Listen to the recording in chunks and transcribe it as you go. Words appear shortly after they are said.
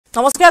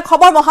নমস্কাৰ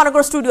খবৰ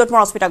মহানগৰ ষ্টুডিঅত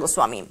মই অস্মিতা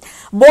গোস্বামী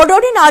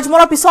বদৰুদ্দিন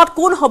আজমলৰ পিছত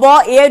কোন হ'ব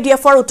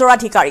AIUDFৰ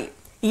উত্তৰাধিকাৰী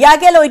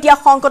ইয়াকে লৈ এতিয়া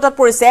সংকটত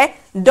পৰিছে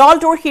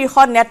দলটোৰ শীৰ্ষ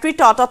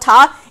নেতৃত্ব তথা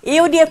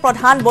AIUDF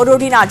প্ৰধান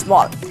বদৰুদ্দিন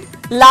আজমল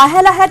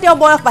লাহে লাহে তেওঁ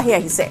বয়স বাঢ়ি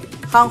আহিছে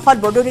সাংসদ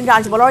বদৰুদ্দিন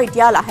আজমলৰ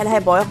এতিয়া লাহে লাহে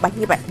বয়স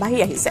বাঢ়ি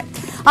আহিছে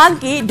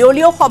আনকি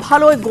দলীয়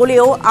সভালৈ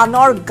গলেও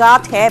আনৰ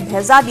গাতহে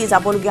ভেজা দি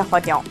যাবলগীয়া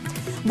হয় তেওঁ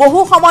বহু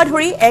সময়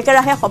ধৰি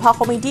একেৰাহে সভা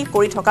সমিতি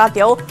কৰি থকা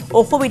তেওঁ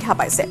অসুবিধা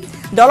পাইছে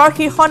দলৰ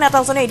শীৰ্ষ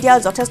নেতাজনে এতিয়া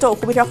যথেষ্ট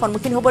অসুবিধাৰ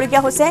সন্মুখীন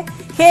হ'বলগীয়া হৈছে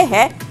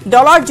সেয়েহে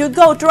দলৰ যোগ্য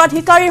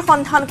উত্তৰাধিকাৰীৰ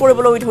সন্ধান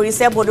কৰিবলৈ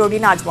ধৰিছে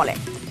বদৰুদ্দিন আজমলে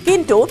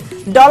কিন্তু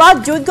দলত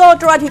যোগ্য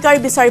উত্তৰাধিকাৰী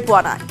বিচাৰি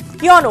পোৱা নাই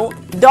কিয়নো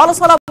দল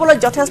চলাবলৈ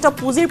যথেষ্ট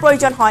পুঁজিৰ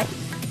প্ৰয়োজন হয়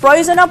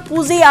প্ৰয়োজনীয়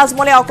পুঁজি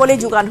আজমলে অকলে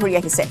যোগান ধৰি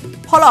আহিছে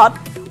ফলত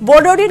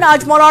বদৰুদ্দিন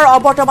আজমলৰ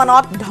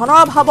অবৰ্তমানত ধনৰ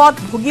অভাৱত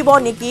ভুগিব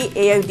নেকি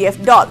AIUDF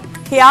দল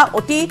সেয়া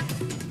অতি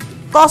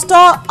কষ্ট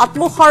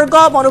আত্মসৰ্গ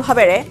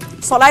মনোভাৱেৰে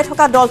চলাই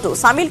থকা দলটো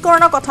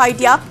সামিলকৰণৰ কথা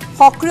এতিয়া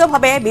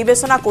সক্ৰিয়ভাৱে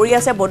বিবেচনা কৰি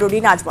আছে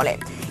বদৰুদ্দিন আজমলে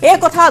এই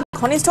কথা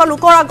ঘনিষ্ঠ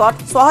লোকৰ আগত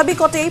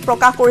স্বাভাৱিকতেই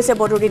প্ৰকাশ কৰিছে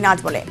বদৰুদ্দিন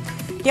আজমলে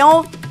তেওঁ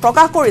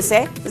প্ৰকাশ কৰিছে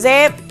যে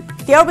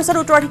তেওঁৰ পিছত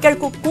উত্তৰাধিকাৰী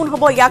কোন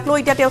হ'ব ইয়াক লৈ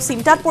এতিয়া তেওঁ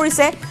চিন্তাত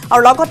পৰিছে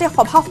আৰু লগতে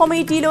সভা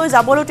সমিতিলৈ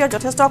যাবলৈ তেওঁ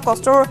যথেষ্ট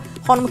কষ্টৰ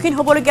সন্মুখীন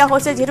হ'বলগীয়া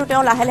হৈছে যেহেতু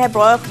তেওঁ লাহে লাহে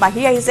বয়স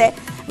বাঢ়ি আহিছে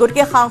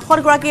গতিকে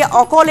সাংসদগৰাকী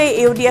অকলে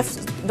AIUDF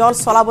দল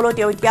চলাবলৈ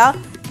তেওঁ এতিয়া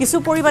কিছু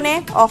পৰিমাণে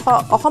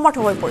অসমৰ্থ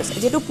হৈ পৰিছে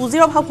যেহেতু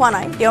পুঁজিৰ অভাৱ হোৱা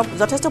নাই তেওঁ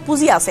যথেষ্ট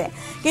পুঁজি আছে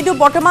কিন্তু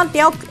বৰ্তমান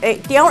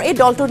তেওঁৰ এই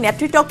দলটোৰ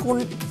নেতৃত্ব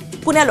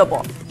কোনে ল'ব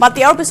বা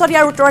তেওঁৰ পিছত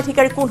ইয়াৰ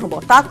উত্তৰাধিকাৰী কোন হ'ব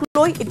তাক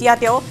লৈ এতিয়া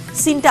তেওঁ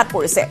চিন্তাত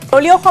পৰিছে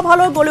দলীয়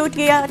সভালৈ গলেও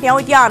তেওঁ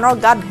এতিয়া আনৰ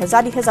গাত ভেজা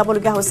দিহে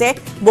যাবলগীয়া হৈছে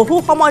বহু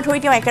সময় ধৰি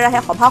তেওঁ একেৰাহে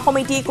সভা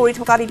সমিতি কৰি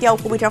থকাত এতিয়া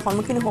অসুবিধাৰ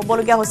সন্মুখীন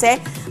হ'বলগীয়া হৈছে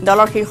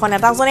দলৰ শীৰ্ষ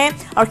নেতাজনে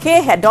আৰু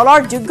সেয়েহে দলৰ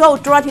যোগ্য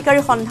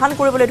উত্তৰাধিকাৰীৰ সন্ধান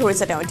কৰিবলৈ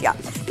ধৰিছে তেওঁ এতিয়া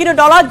কিন্তু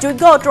দলত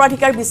যোগ্য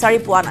উত্তৰাধিকাৰী বিচাৰি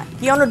পোৱা নাই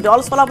কিয়নো দল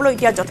চলাবলৈ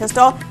এতিয়া যথেষ্ট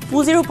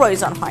পুঁজিৰো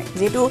প্ৰয়োজন হয়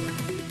যেহেতু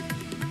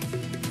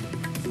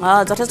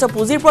যথেষ্ট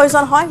পুঁজিৰ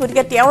প্ৰয়োজন হয়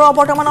গতিকে তেওঁৰ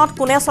অবৰ্তমানত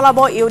কোনে চলাব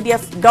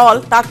AIUDF দল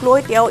তাক লৈ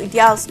তেওঁ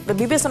এতিয়া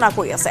বিবেচনা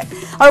কৰি আছে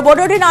আৰু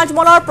বদৰুদ্দিন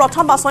আজমলৰ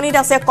প্ৰথম বাছনিত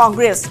আছে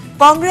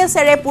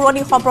কংগ্ৰেছেৰে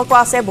পুৰণি সম্পৰ্ক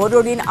আছে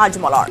বদৰুদ্দিন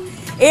আজমলৰ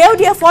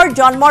AIUDFৰ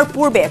জন্মৰ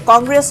পূৰ্বে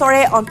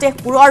কংগ্ৰেছৰে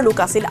অন্তঃপুৰৰ লোক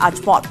আছিল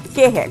আজমল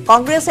সেয়েহে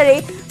কংগ্ৰেছেৰে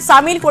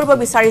সামিল কৰিব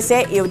বিচাৰিছে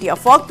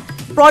AIUDFক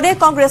প্ৰদেশ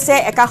কংগ্ৰেছে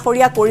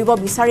একাখৰীয়া কৰিব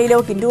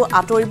বিচাৰিলেও কিন্তু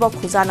আঁতৰিব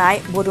খোজা নাই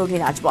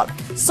বদৰুদ্দিন আজমল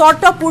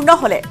শৰ্ত পূৰ্ণ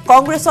হলে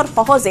কংগ্ৰেছত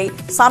সহজেই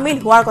সামিল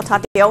হোৱাৰ কথা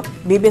তেওঁ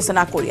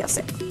বিবেচনা কৰি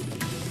আছে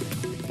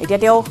এতিয়া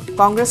তেওঁ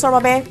কংগ্ৰেছৰ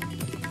বাবে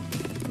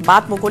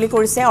বাট মুকলি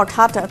কৰিছে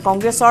অৰ্থাৎ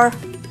কংগ্ৰেছৰ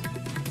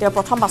তেওঁ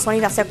প্ৰথম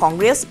বাছনিত আছে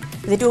কংগ্ৰেছ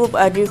যেটো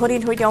দীৰ্ঘদিন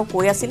ধৰি তেওঁ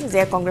কৈ আছিল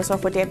যে কংগ্ৰেছৰ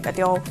সৈতে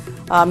তেওঁ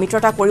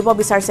মিত্ৰতা কৰিব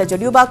বিচাৰিছে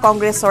যদিও বা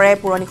কংগ্ৰেছৰে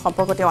পুৰণি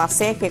সম্পৰ্ক তেওঁ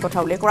আছে সেই কথা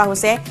উল্লেখ কৰা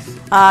হৈছে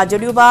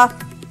যদিও বা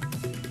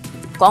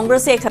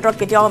কংগ্ৰেছে এই ক্ষেত্ৰত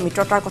কেতিয়াও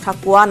মিত্ৰতাৰ কথা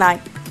কোৱা নাই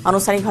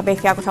আনুষ্ঠানিকভাৱে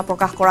সেয়া কথা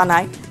প্ৰকাশ কৰা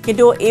নাই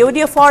কিন্তু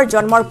AIUDFৰ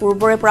জন্মৰ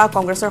পূৰ্বৰে পৰা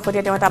কংগ্ৰেছৰ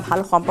সৈতে তেওঁ এটা ভাল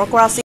সম্পৰ্ক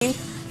আছিল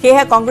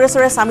সেয়েহে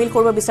কংগ্ৰেছৰে সামিল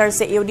কৰিব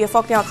বিচাৰিছে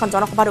AIUDFক তেওঁ এখন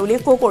জনসভাত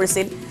উল্লেখ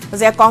কৰিছিল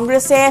যে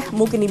কংগ্ৰেছে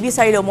মোক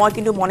নিবিচাৰিলেও মই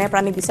কিন্তু মনে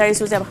প্ৰাণে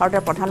বিচাৰিছো যে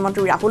ভাৰতৰ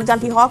প্ৰধানমন্ত্ৰী ৰাহুল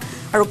গান্ধী হওক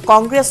আৰু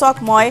কংগ্ৰেছক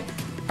মই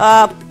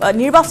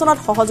নিৰ্বাচনত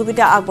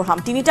সহযোগিতা আগবঢ়াম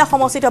তিনিটা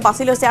সমষ্টিত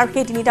বাছি লৈছে আৰু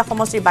সেই তিনিটা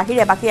সমষ্টিৰ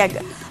বাহিৰে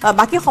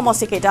বাকি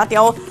সমষ্টিকেইটা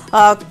তেওঁ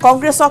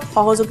কংগ্ৰেছক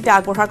সহযোগিতা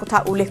আগবঢ়াৰ কথা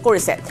উল্লেখ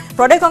কৰিছে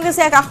প্ৰদেশ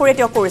কংগ্ৰেছে একাখৰীয়া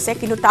তেওঁ কৰিছে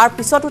কিন্তু তাৰ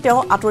পিছতো তেওঁ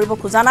আঁতৰিব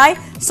খোজা নাই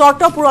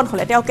শৰ্ত পূৰণ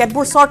হলে তেওঁ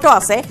কেতবোৰ শৰ্ত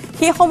আছে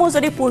সেইসমূহ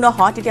যদি পূৰ্ণ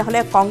হয় তেতিয়াহলে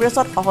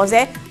কংগ্ৰেছত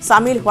সহজে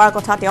সামিল হোৱাৰ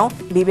কথা তেওঁ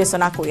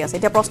বিবেচনা কৰি আছে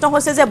এতিয়া প্ৰশ্ন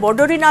হৈছে যে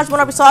বদৰুদ্দিন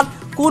আজমলৰ পিছত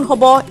কোন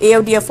হ'ব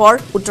AIUDFৰ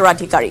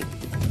উত্তৰাধিকাৰী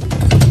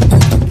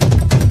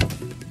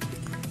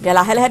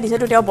লাহে লাহে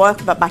যিহেতু তেওঁ বয়স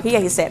বাঢ়ি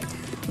আহিছে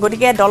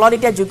গতিকে দলত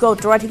এতিয়া যোগ্য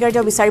উত্তৰাধিকাৰী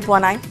তেওঁ বিচাৰি পোৱা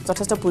নাই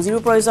যথেষ্ট পুঁজিৰো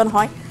প্ৰয়োজন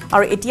হয়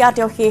আৰু এতিয়া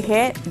তেওঁ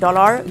সেয়েহে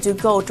দলৰ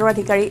যোগ্য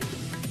উত্তৰাধিকাৰী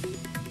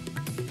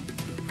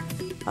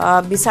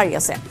বিচাৰি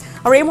আছে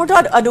আৰু এই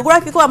মুহূৰ্তত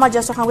দুগৰাকীকো আমাৰ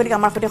জ্যেষ্ঠ সাংবাদিক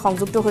আমাৰ সৈতে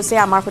সংযুক্ত হৈছে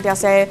আমাৰ সৈতে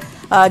আছে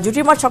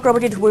জ্যোতিৰ্ময়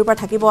চক্ৰৱৰ্তী ধুবুৰীৰ পৰা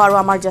থাকিব আৰু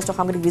আমাৰ জ্যেষ্ঠ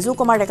সাংবাদিক বিজু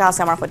কুমাৰ ডেকা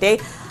আছে আমাৰ সৈতে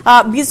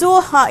বিজু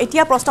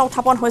এতিয়া প্ৰশ্ন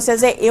উত্থাপন হৈছে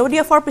যে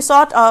AIUDFৰ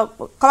পিছত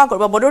ক্ষমা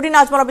কৰিব বদৰুদ্দিন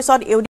আজমলৰ পিছত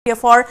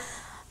AIUDFৰ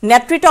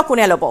নেতৃত্ব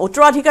কোনে ল'ব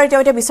উত্তৰাধিকাৰী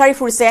তেওঁ এতিয়া বিচাৰি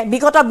ফুৰিছে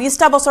বিগত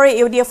 20টা বছৰে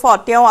AIUDFত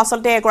তেওঁ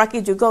আসলতে এগৰাকী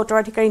যোগ্য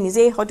উত্তৰাধিকাৰী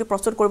নিজেই হয়তো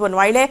প্ৰস্তুত কৰিব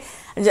নোৱাৰিলে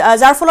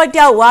যাৰ ফলত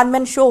এতিয়া ওৱান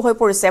মেন শ্ব' হৈ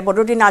পৰিছে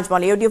বদৰুদ্দিন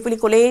আজমল AIUDF বুলি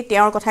ক'লেই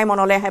তেওঁৰ কথাই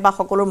মনলৈ আহে বা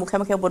সকলোৰ মুখে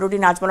মুখে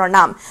বদৰুদ্দিন আজমলৰ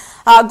নাম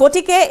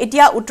গতিকে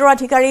এতিয়া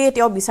উত্তৰাধিকাৰী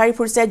তেওঁ বিচাৰি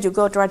ফুৰিছে যোগ্য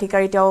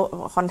উত্তৰাধিকাৰী তেওঁ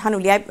সন্ধান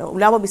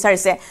উলিয়াব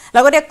বিচাৰিছে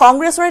লগতে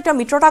কংগ্ৰেছৰে তেওঁ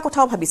মিত্ৰতাৰ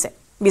কথাও ভাবিছে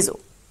বিজু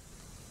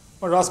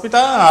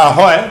ৰশ্মিতা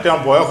হয় তেওঁ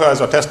বয়স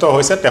যথেষ্ট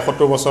হৈছে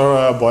 73 বছৰ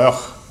বয়স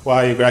হোৱা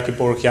এগৰাকী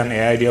পৰখীয়ান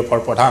AIUDFৰ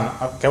প্ৰধান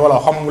কেৱল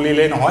অসম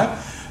বুলিলেই নহয়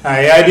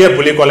AIUDF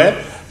বুলি ক'লে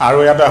আৰু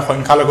ইয়াত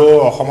সংখ্যালঘু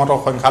অসমত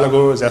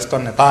সংখ্যালঘুৰ জ্যেষ্ঠ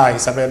নেতা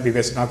হিচাপে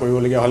বিবেচনা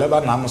কৰিবলগীয়া হ'লে বা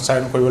নাম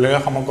উচ্চাৰণ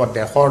কৰিবলগীয়া সমগ্ৰ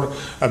দেশৰ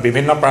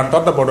বিভিন্ন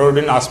প্ৰান্তত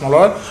বদৰুদ্দিন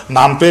আজমলৰ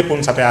নামটোৱেই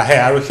পোনছাতে আহে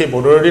আৰু সেই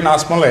বদৰুদ্দিন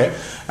আজমলে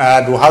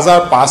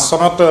 2005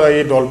 চনত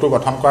এই দলটো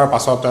গঠন কৰাৰ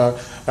পাছত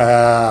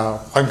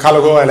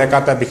সংখ্যালঘু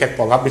এলেকাত বিশেষ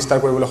প্ৰভাৱ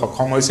বিস্তাৰ কৰিবলৈ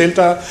সক্ষম হৈছিল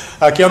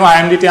কিয়নো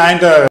আইননীতি আইন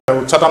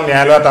উচ্চতম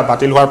ন্যায়ালয়ত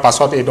বাতিল হোৱাৰ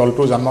পাছত এই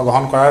দলটো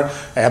জন্মগ্ৰহণ কৰাৰ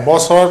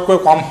এবছৰতকৈ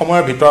কম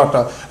সময়ৰ ভিতৰত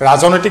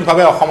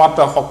ৰাজনৈতিকভাৱে অসমত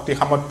শক্তি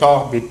সামৰ্থ্য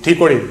বৃদ্ধি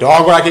কৰি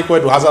 10 গৰাকীকৈ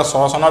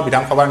 2006 চনৰ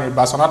বিধানসভাৰ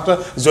নিৰ্বাচনত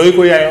জয়ী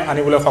কৰি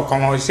আনিবলৈ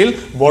সক্ষম হৈছিল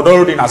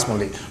বদৰুদ্দিন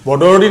আজমলী।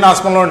 বদৰুদ্দিন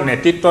আজমলৰ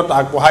নেতৃত্বত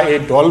আগবঢ়া এই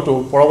দলটো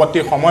পৰৱৰ্তী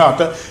সময়ত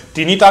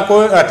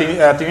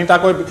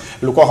তিনিটাকৈ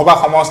লোকসভা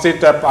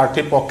সমষ্টিত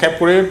প্ৰাৰ্থী প্ৰক্ষেপ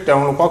কৰি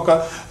তেওঁলোকক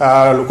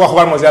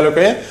লোকসভাৰ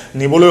মজিয়ালৈকে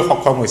নিবলৈ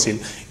সক্ষম হৈছিল।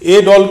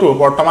 এই দলটো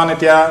বৰ্তমান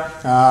এতিয়া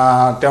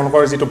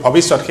তেওঁলোকৰ যিটো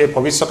ভৱিষ্যত সেই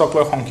ভৱিষ্যতক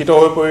লৈ শংকিত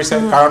হৈ পৰিছে,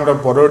 কাৰণ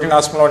বদৰুদ্দিন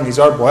আজমলৰ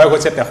নিজৰ বয়স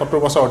হৈছে 73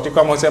 বছৰ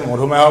অতিক্ৰম হৈছে।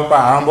 মধুমেহৰ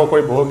পৰা আৰম্ভ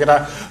কৰি বহুকেইটা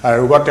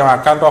ৰোগত তেওঁ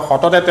আক্ৰান্ত,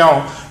 সততে তেওঁ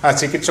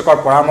চিকিৎসকৰ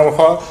পৰামৰ্শ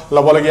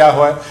ল'বলগীয়া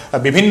হয়।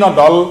 বিভিন্ন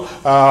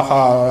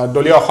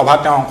দলীয় সভাত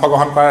তেওঁ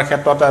অংশগ্ৰহণ কৰাৰ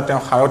ক্ষেত্ৰত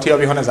তেওঁ সাৰথি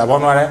অবিহনে যাব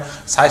নোৱাৰে।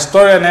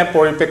 স্বাস্থ্যৰ এনে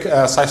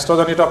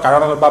স্বাস্থ্যজনিত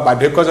কাৰণত বা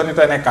বাৰ্ধক্যজনিত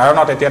এনে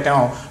কাৰণত এতিয়া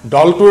তেওঁ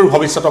দলটোৰ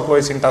ভৱিষ্যতক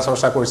লৈ চিন্তা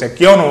চৰ্চা কৰিছে,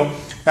 কিয়নো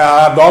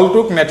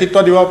দলটোক নেতৃত্ব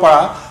দিব পৰা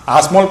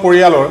আজমল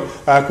পৰিয়ালৰ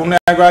কোনো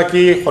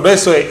এগৰাকী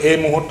সদস্যই এই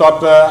মুহূৰ্তত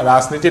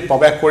ৰাজনীতিত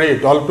প্ৰৱেশ কৰি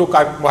দলটোক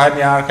আগবঢ়াই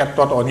নিয়াৰ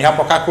ক্ষেত্ৰত অনীহা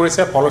প্ৰকাশ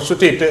কৰিছে।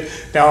 ফলশ্ৰুতিত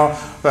তেওঁ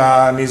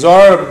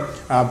নিজৰ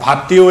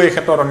ভাতৃও এই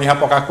ক্ষেত্ৰত অনীহা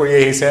প্ৰকাশ কৰি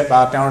আহিছে, বা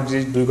তেওঁৰ যি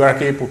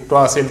দুগৰাকী পুত্ৰ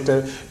আছিল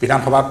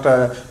বিধানসভাত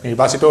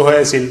নিৰ্বাচিত হৈ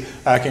আছিল,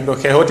 কিন্তু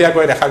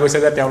শেহতীয়াকৈ দেখা গৈছে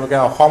যে তেওঁলোকে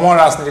অসমৰ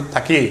ৰাজনীতিত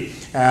থাকি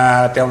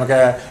তেওঁলোকে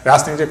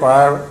ৰাজনীতি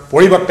কৰাৰ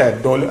পৰিৱৰ্তে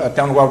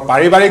তেওঁলোকৰ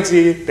পাৰিবাৰিক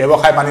যি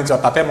ব্যৱসায় বাণিজ্য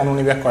তাতে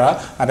মনোনিৱেশ কৰা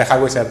দেখা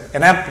গৈছে।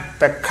 এনে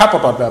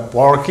প্ৰেক্ষাপটত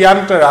বৰ্ষীয়ান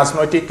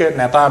ৰাজনৈতিক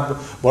নেতা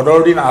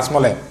বদৰুদ্দিন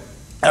আজমলে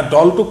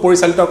দলটোক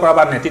পৰিচালিত কৰা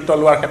বা নেতৃত্ব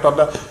লোৱাৰ ক্ষেত্ৰত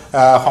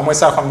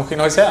সমস্যাৰ সন্মুখীন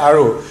হৈছে,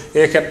 আৰু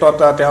এই ক্ষেত্ৰত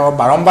তেওঁ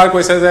বাৰম্বাৰ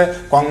কৈছে যে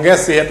কংগ্ৰেছ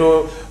যিহেতু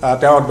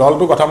তেওঁ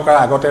দলটো গঠন কৰাৰ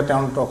আগতে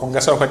তেওঁ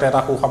কংগ্ৰেছৰ সৈতে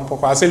এটা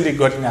সুসম্পৰ্ক আছিল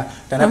দীৰ্ঘদিনীয়া,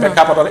 তেনে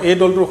প্ৰেক্ষাপটত এই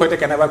দলটোৰ সৈতে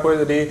কেনেবাকৈ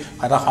যদি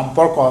এটা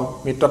সম্পৰ্ক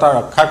মিত্ৰতা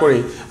ৰক্ষা কৰি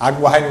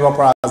আগবঢ়াই নিব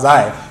পৰা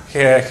যায়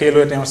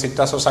সেইলৈ তেওঁ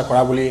চিন্তা চৰ্চা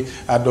কৰা বুলি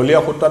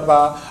দলীয় সূত্ৰত বা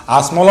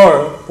আজমলৰ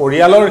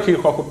পৰিয়ালৰ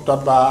শীৰ্ষ সূত্ৰত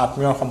বা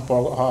আত্মীয়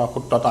সম্পৰ্ক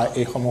সূত্ৰত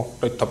এইসমূহ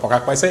তথ্য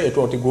প্ৰকাশ পাইছে। এইটো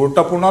অতি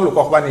গুৰুত্বপূৰ্ণ।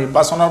 লোকসভা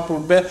নিৰ্বাচনৰ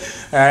পূৰ্বে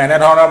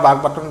এনেধৰণৰ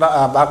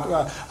বাক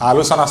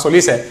আলোচনা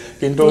চলিছে,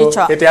 কিন্তু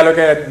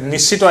এতিয়ালৈকে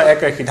নিশ্চিত এক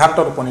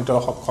সিদ্ধান্তত উপনীত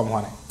সক্ষম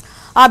হোৱা নাই।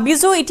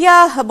 বিজু, এতিয়া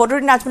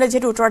বদৰুদ্দিন আজমলে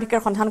যিহেতু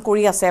উত্তৰাধিকাৰ সন্ধান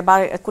কৰি আছে বা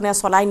কোনে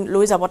চলাই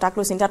লৈ যাব তাক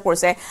লৈ চিন্তাত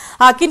পৰিছে,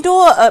 কিন্তু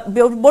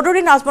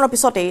বদৰুদ্দিন আজমলৰ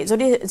পিছতেই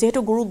যিহেতু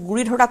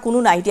গুৰি ধৰা কোনো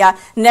নাই, এতিয়া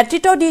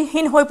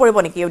নেতৃত্বহীন হৈ পৰিব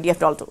নেকি ইউডিএফ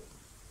দলটো?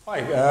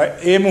 হয়,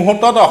 এই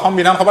মুহূৰ্তত অসম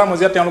বিধানসভাৰ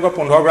মজিয়াত তেওঁলোকৰ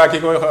 15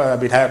 গৰাকীকৈ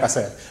বিধায়ক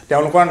আছে।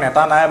 তেওঁলোকৰ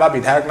নেতা নাই বা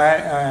বিধায়ক নাই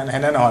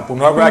হেনে নহয়,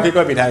 15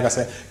 গৰাকীকৈ বিধায়ক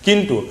আছে,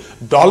 কিন্তু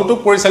দলটোক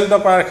পৰিচালিত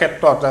কৰাৰ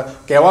ক্ষেত্ৰত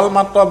কেৱল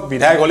মাত্ৰ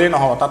বিধায়ক হ'লেই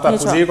নহয়, তাত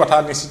পুঁজিৰ কথা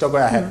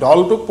নিশ্চিতকৈ আহে।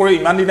 দলটোক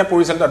ইমান দিনে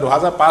পৰিচালিত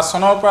 2005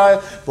 চনৰ পৰা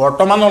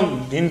বৰ্তমানৰ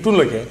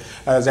দিনটোলৈকে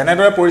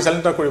যেনেদৰে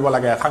পৰিচালিত কৰিব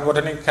লাগে,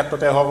 সাংগঠনিক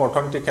ক্ষেত্ৰতে হওক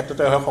অৰ্থনৈতিক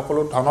ক্ষেত্ৰতে হওক সকলো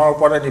ধনৰ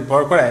ওপৰতে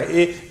নিৰ্ভৰ কৰে।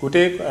 এই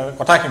গোটেই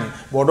কথাখিনি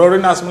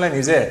বদৰুদ্দিন আজমলে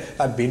নিজে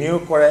তাত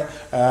বিনিয়োগ কৰে,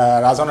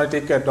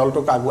 ৰাজনৈতিক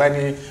দলটোক আগুৱাই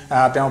নি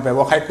তেওঁ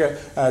ব্যৱসায়িক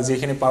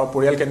যিখিনি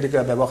পৰিয়ালকেন্দ্ৰিক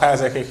ব্যৱসায়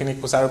আছে সেইখিনি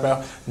সুচাৰুৰূপে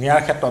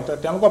নিয়াৰ ক্ষেত্ৰত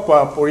তেওঁলোকৰ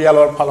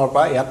পৰিয়ালৰ ফালৰ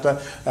পৰা ইয়াত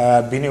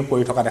বিনিয়োগ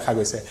কৰি থকা দেখা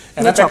গৈছে।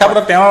 এনে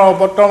প্ৰেক্ষাপটত তেওঁৰ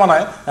অৱৰ্তমানে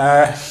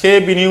সেই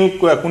বিনিয়োগ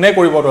কোনে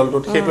কৰিব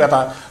দলটোত, সেইটো এটা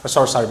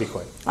চৰ্চাৰ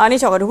বিষয়।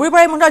 নিশ্চয়। ধুবুৰীৰ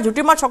পৰা মুখ্য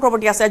জ্যোতিৰ্ময়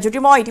চক্ৰৱৰ্তী আছে।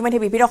 জ্যোতিৰ্ময়, ইতিমধ্যে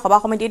বিভিন্ন সভা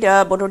সমিতিত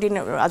বদৰুদ্দিন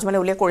আজমলে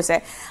উল্লেখ কৰিছে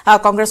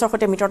কংগ্ৰেছৰ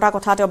সৈতে মিত্ৰতাৰ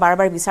কথা তেওঁ বাৰে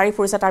বাৰে বিচাৰি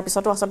ফুৰিছে, তাৰ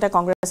পিছতো আচলতে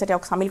কংগ্ৰেছে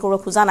তেওঁক চামিল কৰিব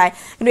খোজা নাই,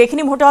 কিন্তু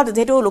এইখিনি মুহূৰ্তত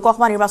যিহেতু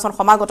লোকসভা নিৰ্বাচন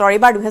সমাগত,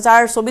 এইবাৰ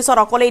 2024ত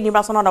অকলেই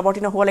নিৰ্বাচনত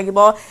অৱতীৰ্ণ হ'ব লাগিব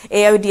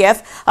AIUDF।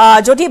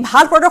 যদি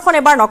ভাল প্ৰদৰ্শন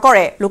এবাৰ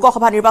নকৰে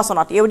লোকসভা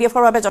নিৰ্বাচনত,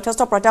 AIUDFৰ বাবে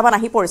যথেষ্ট প্ৰত্যাহ্বান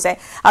আহি পৰিছে,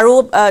 আৰু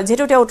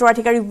যিহেতু তেওঁ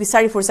উত্তৰাধিকাৰী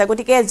বিচাৰি ফুৰিছে,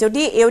 গতিকে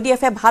যদি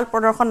AIUDFে ভাল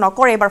প্ৰদৰ্শন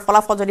নকৰে, এবাৰ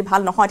ফলাফল যদি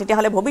ভাল নহয়,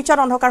 তেতিয়াহ'লে ভৱিষ্যত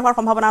অন্ধকাৰ হোৱাৰ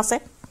সম্ভাৱনা আছে।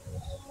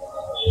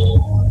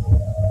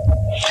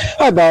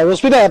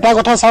 ৰশ্মিতা, এটা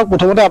কথা চাওক,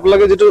 প্ৰথমতে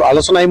আপোনালোকে যিটো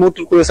আলোচনা এই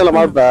মুহূৰ্তত কৰিছিল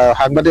আমাৰ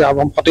সাংবাদিক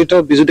সতীৰ্থ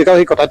বিজু ডেকা,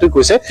 সেই কথাটো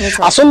কৈছে।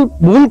 আচল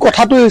মূল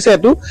কথাটো হৈছে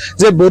এইটো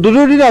যে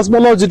বদৰুদ্দিন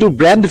আজমলৰ যিটো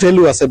ব্ৰেণ্ড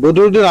ভেলু আছে,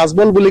 বদৰুদ্দিন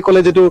আজমল বুলি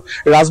ক'লে যিটো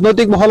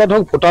ৰাজনৈতিক মহলত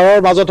হওক ভোটাৰৰ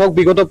মাজত হওক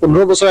বিগত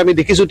 15 বছৰ আমি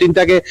দেখিছো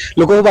তিনিটাকে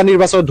লোকসভা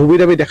নিৰ্বাচনত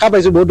ধুবুৰীত আমি দেখা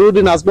পাইছো,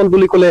 বদৰুদ্দিন আজমল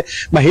বুলি ক'লে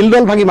বা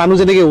হিলদল ভাঙি মানুহ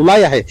যেনেকে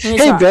ওলাই আহে,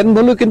 সেই ব্ৰেণ্ড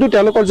ভেলু কিন্তু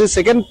তেওঁলোকৰ যে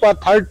ছেকেণ্ড বা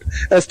থাৰ্ড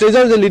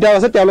ষ্টেজৰ যে লিডাৰ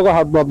আছে তেওঁলোকৰ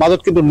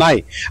মাজত কিন্তু নাই,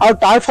 আৰু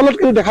তাৰ ফলত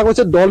কিন্তু দেখা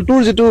গৈছে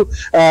দলটোৰ যিটো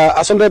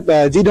আচলতে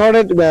যি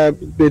ধৰণে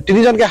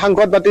 3জনকে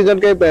সাংসদ বা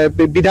 3জনকে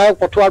বিধায়ক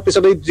পঠোৱাৰ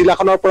পিছত এই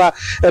জিলাখনৰ পৰা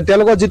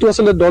তেওঁলোকৰ যিটো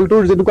আচলতে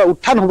দলটোৰ যেনেকুৱা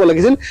উত্থান হ'ব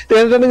লাগিছিল,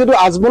 তেনেধৰণে কিন্তু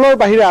আজমলৰ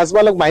বাহিৰে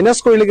আজমালক মাইনাছ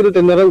কৰিলে কিন্তু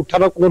তেনেধৰণে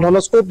উত্থানৰ কোনো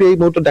ধৰণৰ স্কোপ এই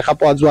মুহূৰ্তত দেখা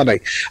পোৱা যোৱা নাই।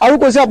 আৰু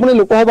কৈছে আপুনি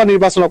লোকসভা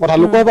নিৰ্বাচনৰ কথা,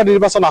 লোকসভা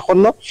নিৰ্বাচন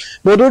আসন্ন,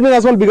 বদৰুদ্দিন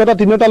আজমল বিগত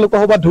 3টা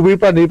লোকসভা ধুবুৰীৰ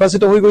পৰা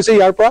নিৰ্বাচিত হৈ গৈছে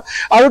ইয়াৰ পৰা,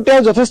 আৰু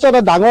তেওঁ যথেষ্ট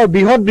এটা ডাঙৰ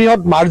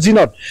বৃহৎ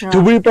মাৰ্জিনত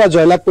ধুবুৰীৰ পৰা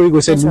জয়লাভ কৰি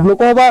গৈছে।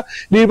 লোকসভা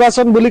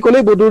নিৰ্বাচন বুলি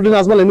ক'লেই বদৰুদ্দিন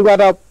আজমল এনেকুৱা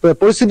এটা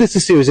পৰিস্থিতিৰ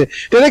সৃষ্টি হৈছে।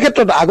 তেনে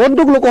ক্ষেত্ৰত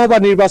আগন্তুক লোকসভা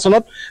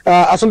নিৰ্বাচনত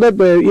আচলতে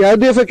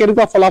AIUDFে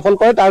কেনেকুৱা ফলাফল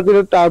কৰে, তাৰ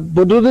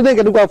বদৰুদ্দিনে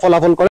কেনেকুৱা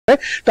ফলাফল কৰে,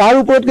 তাৰ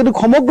ওপৰত কিন্তু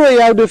সমগ্ৰ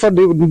AIUDFৰ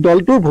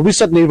দলটোৰ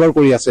ভৱিষ্যত নিৰ্ভৰ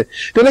কৰি আছে।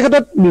 তেনে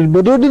ক্ষেত্ৰত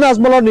বদৰুদ্দিন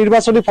আজমলৰ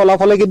নিৰ্বাচনী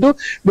ফলাফলে কিন্তু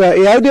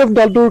AIUDF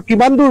দলটোৰ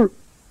কিমান দূৰ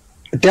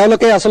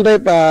তেওঁলোকে আসলে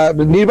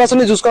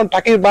নিৰ্বাচনী যুঁজখন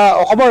থাকি বা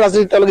অসমৰ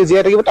ৰাজনীতি তেওঁলোকে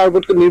জীয়াই থাকিব তাৰ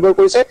ওপৰত নিৰ্ভৰ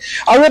কৰিছে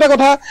আৰু এটা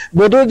কথা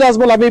বদৰুদ্দিন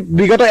আজমল আমি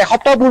বিগত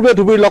এসপ্তাহ পূৰ্বে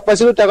ধুবুৰী লগ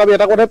পাইছিলো তেওঁক আমি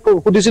এটা কথা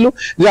সুধিছিলো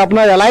যে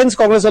আপোনাৰ এলায়েন্স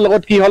কংগ্ৰেছৰ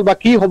লগত কি হল বা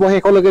কি হ'ব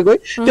হেকলৈকে গৈ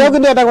তেওঁ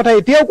কিন্তু এটা কথা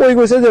এতিয়াও কৈ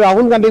গৈছে যে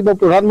ৰাহুল গান্ধীক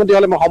প্ৰধানমন্ত্ৰী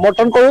হলে মই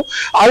সমৰ্থন কৰো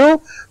আৰু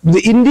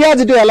ইণ্ডিয়া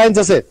যেটো এলায়েন্স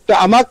আছে তো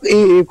আমাক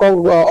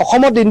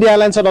অসমত ইণ্ডিয়া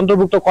এলায়েন্সত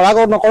অন্তৰ্ভুক্ত কৰা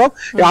নকৰক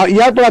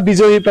ইয়াৰ পৰা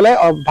বিজয়ী পেলাই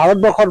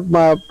ভাৰতবৰ্ষৰ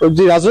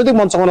যি ৰাজনৈতিক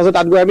মঞ্চখন আছে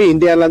তাত গৈ আমি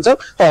ইণ্ডিয়া এলায়েন্সক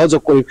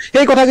সহযোগ কৰিম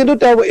সেই কথা কিন্তু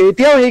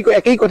এতিয়াও এই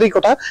একই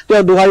কথা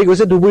তেওঁ দুহাৰি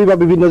গৈছে ধুবুৰী বা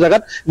বিভিন্ন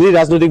জায়গাত যি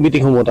ৰাজনৈতিক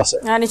মিটিংসমূহত আছে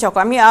নিশ্চয়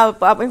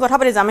আমি কথা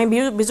পাতি যাম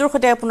বিজুৰ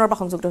সৈতে পুনৰবাৰ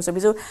সংযুক্ত হৈছে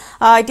বিজু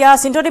এতিয়া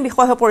চিন্তনীয়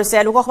বিষয় হৈ পৰিছে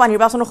লোকসভা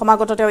নিৰ্বাচনৰ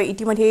সমাগত তেওঁ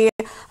ইতিমধ্যে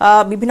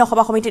বিভিন্ন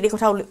সভা সমিতিৰ এই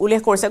কথা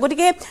উল্লেখ কৰিছে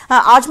গতিকে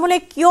আজমলে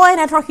কিয়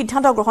এনেধৰণৰ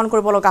সিদ্ধান্ত গ্ৰহণ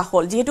কৰিব লগা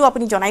হ'ল যেহেতু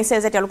আপুনি জনাইছে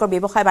যে তেওঁলোকৰ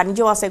ব্যৱসায়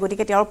বাণিজ্য আছে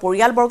গতিকে তেওঁৰ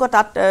পৰিয়ালবৰ্গ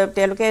তাত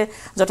তেওঁলোকে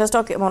যথেষ্ট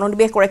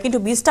মনোনিৱেশ কৰে কিন্তু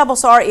 20টা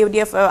বছৰ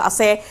ইউডিএফ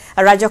আছে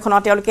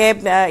ৰাজ্যখনত তেওঁলোকে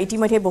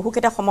ইতিমধ্যে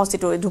বহুকেইটা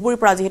সমষ্টিটো ধুবুৰীৰ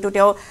পৰা যেহেতু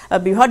তেওঁ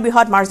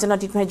বৃহৎ মাৰ্জিনত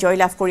ইতিমধ্যে জয়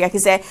লাভ কৰি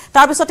ৰাখিছে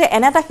তাৰ পিছতে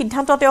এনে এটা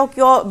সিদ্ধান্ত তেওঁ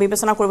কিয়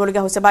বিবেচনা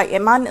কৰিবলগীয়া হৈছে বা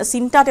ইমান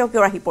চিন্তা তেওঁ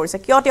কিয় ৰাখি পৰিছে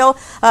কিয় তেওঁ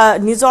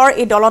নিজৰ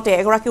এই দলতে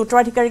এগৰাকী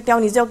উত্তৰাধিকাৰীক তেওঁ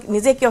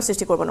নিজে কিয়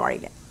সৃষ্টি কৰিব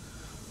নোৱাৰিলে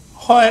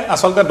হয়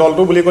আসলতে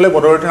দলটো বুলি ক'লে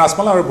বদৰুদ্দিন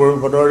আজমল আৰু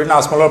বদৰুদ্দিন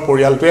আজমলৰ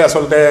পৰিয়ালটোৱে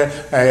আসলতে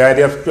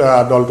আইডিএফ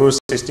দলটোৰ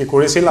সৃষ্টি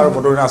কৰিছিল আৰু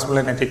বদৰুদ্দিন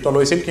আজমলে নেতৃত্ব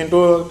লৈছিল কিন্তু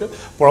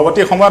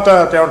পৰৱৰ্তী সময়ত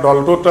তেওঁৰ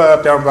দলটোত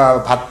তেওঁৰ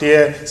ভাতৃয়ে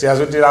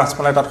সিৰাজুদ্দিন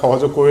আজমলে তাত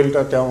সহযোগ কৰিল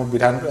তেওঁ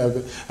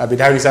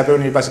বিধায়ক হিচাপেও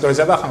নিৰ্বাচিত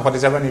হৈছে বা সাংসদ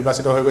হিচাপে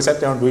নিৰ্বাচিত হৈ গৈছে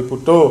তেওঁৰ দুই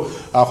পুত্ৰও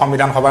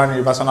সংবিধান সভাৰ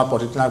নিৰ্বাচনত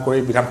প্ৰতিদ্বন্দ্বিতা কৰি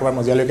বিধানসভাৰ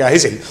মজিয়ালৈকে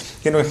আহিছিল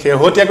কিন্তু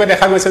শেহতীয়াকৈ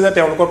দেখা গৈছে যে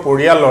তেওঁলোকৰ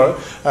পৰিয়ালৰ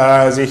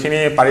যিখিনি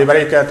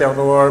পাৰিবাৰিক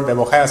তেওঁলোকৰ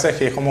ব্যৱসায় আছে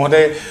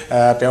সেইসমূহতে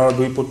তেওঁৰ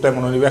দুই পুত্ৰ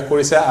মনোনিৱেশ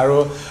কৰিছে আৰু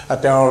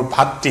তেওঁৰ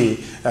ভাতৃ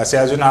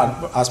সিৰাজুদ্দিন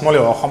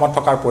আজমলেও অসমত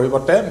থকাৰ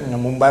পৰিৱৰ্তে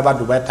মুম্বাই বা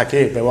ডুবাইত থাকি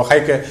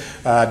ব্যৱসায়িক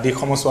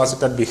দিশসমূহ চোৱা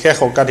চিতাত বিশেষ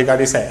অগ্ৰাধিকাৰ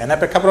দিছে এনে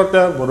প্ৰেক্ষাপটত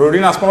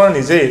বদৰুদ্দিন আজমলৰ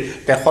নিজেই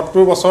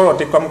 73 বছৰ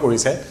অতিক্ৰম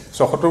কৰিছে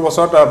 74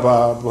 বছৰত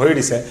ভৰি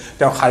দিছে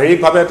তেওঁ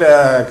শাৰীৰিকভাৱে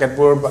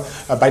কেতবোৰ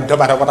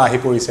বাধ্যবাধকতা আহি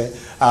পৰিছে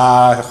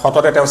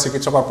সততে তেওঁ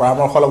চিকিৎসকৰ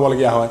পৰামৰ্শ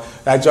ল'বলগীয়া হয়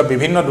ৰাজ্যৰ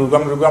বিভিন্ন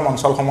দুৰ্গম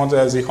অঞ্চলসমূহত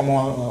যিসমূহ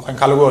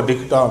সংখ্যালঘু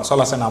অধিকৃত অঞ্চল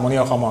আছে নামনি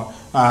অসমৰ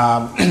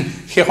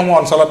সেইসমূহ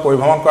অঞ্চলত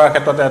পৰিভ্ৰমণ কৰাৰ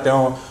ক্ষেত্ৰতে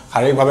তেওঁ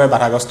শাৰীৰিকভাৱে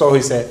বাধাগ্ৰস্ত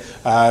হৈছে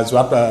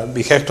যোৱাত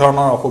বিশেষ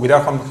ধৰণৰ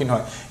অসুবিধাৰ সন্মুখীন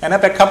হয় এনে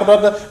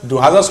প্ৰেক্ষাপটত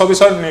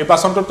 2024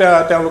 নিৰ্বাচনটো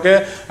তেওঁলোকে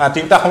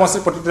তিনিটা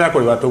সমষ্টিত প্ৰতিদ্বন্দ্বিতা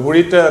কৰিব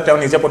ধুবুৰীত তেওঁ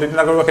নিজে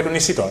প্ৰতিদ্বন্দ্বিতা কৰিব সেইটো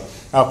নিশ্চিত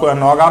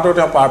নগাঁৱতো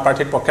তেওঁ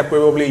প্ৰাৰ্থীত প্ৰক্ষেপ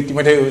কৰিব বুলি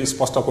ইতিমধ্যে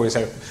স্পষ্ট কৰিছে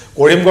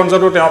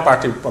কৰিমগঞ্জতো তেওঁ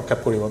প্ৰাৰ্থীত প্ৰক্ষেপ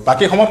কৰিব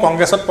বাকী সময়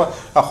কংগ্ৰেছত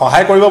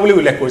সহায় কৰিব বুলি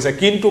উল্লেখ কৰিছে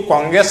কিন্তু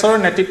কংগ্ৰেছৰ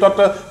নেতৃত্বত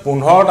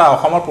 15টা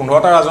অসমৰ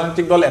 15টা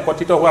ৰাজনৈতিক দল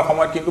একত্ৰিত হোৱাৰ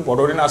সময়ত কিন্তু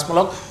বদৰুদ্দিন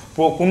আজমলক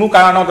কোনো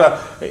কাৰণত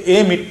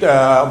এই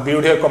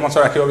বিৰোধী ঐক্যমঞ্চ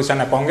ৰাখিব বিচাৰে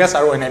না কংগ্ৰেছ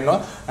আৰু অন্যান্য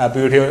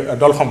বিৰোধী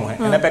দলসমূহে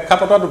এনে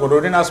প্ৰেক্ষাপটত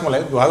বদৰুদ্দিন আজমলে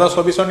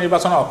 2024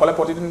 নিৰ্বাচনত অকলে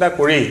প্ৰতিদ্বন্দ্বিতা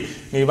কৰি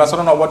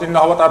নিৰ্বাচনত অৱতীৰ্ণ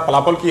হ'ব তাৰ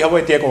ফলাফল কি হ'ব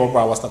এতিয়া ক'ব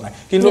পৰা অৱস্থা নাই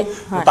কিন্তু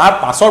তাৰ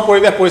পাছৰ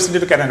পৰিৱেশ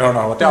পৰিস্থিতিটো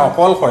কেনেধৰণৰ হ'ব তেওঁ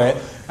অকলশৰে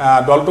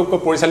দলটোক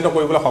পৰিচালিত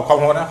কৰিবলৈ সক্ষম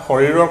হ'ব নে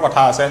শৰীৰৰ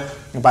কথা আছে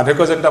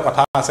বাৰ্ধক্যজনিত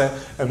কথা আছে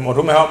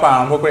মধুমেহৰ পৰা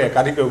আৰম্ভ কৰি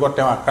একাধিক ৰোগত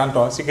তেওঁ আক্ৰান্ত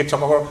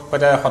চিকিৎসকৰ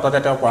সৈতে সততে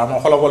তেওঁ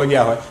পৰামৰ্শ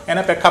ল'বলগীয়া হয়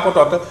এনে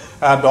প্ৰেক্ষাপটত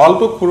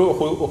দলটোক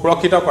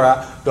সুৰক্ষিত কৰা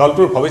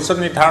দলটোৰ ভৱিষ্যত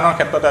নিৰ্ধাৰণৰ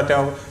ক্ষেত্ৰতে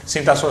তেওঁ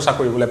চিন্তা চৰ্চা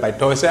কৰিবলৈ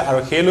বাধ্য হৈছে আৰু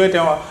সেইলৈ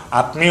তেওঁ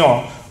আত্মীয়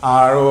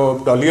আৰু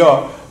দলীয়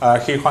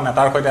শীৰ্ষ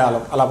নেতাৰ সৈতে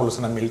আলাপ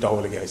আলোচনাত মিলিত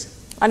হ'বলগীয়া হৈছে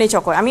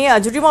নিশ্চয়কৈ আমি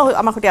জ্যোতিৰ্ময়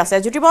আমাৰ সৈতে আছে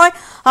জ্যোতিৰ্ময়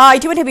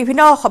ইতিমধ্যে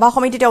বিভিন্ন সভা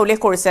সমিতিতে উল্লেখ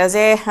কৰিছে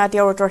যে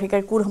তেওঁৰ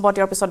উত্তৰাধিকাৰী কোন হ'ব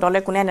তেওঁৰ পিছত দলে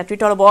কোনে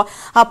নেতৃত্ব ল'ব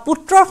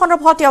পুত্ৰৰ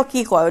সন্দৰ্ভত তেওঁ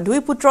কি কয় দুই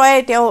পুত্ৰই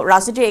তেওঁ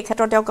ৰাজনীতিৰ এই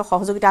ক্ষেত্ৰত তেওঁক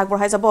সহযোগিতা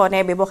আগবঢ়াই যাব নে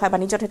ব্যৱসায়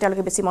বাণিজ্যতহে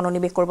তেওঁলোকে বেছি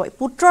মনোনিৱেশ কৰিব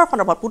পুত্ৰৰ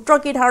সন্দৰ্ভত পুত্ৰৰ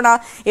কি ধাৰণা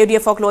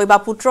ইউডিএফক লৈ বা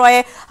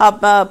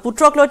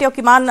পুত্ৰক লৈ তেওঁ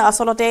কিমান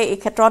আচলতে এই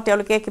ক্ষেত্ৰত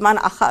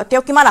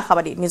তেওঁ কিমান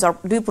আশাবাদী নিজৰ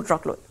দুই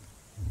পুত্ৰক লৈ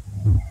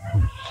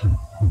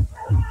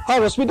হয়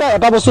ৰশ্মিতা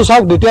এটা বস্তু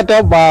চাওক যেতিয়া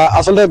তেওঁ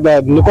আসলে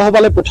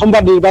লোকসভালৈ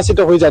প্ৰথমবাৰ নিৰ্বাচিত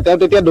হৈ যায় তেওঁ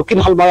তেতিয়া দক্ষিণ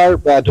হালমাৰাৰ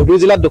ধুবুৰী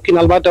জিলাত দক্ষিণ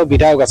হালমাৰাৰ তেওঁ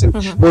বিধায়ক আছিল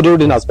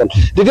বদৰুদ্দিন আজমল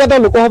যেতিয়া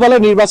তেওঁ লোকসভালৈ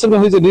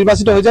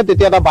নিৰ্বাচিত হৈ যায়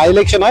তেতিয়া এটা বাই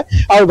ইলেকশ্যন হয়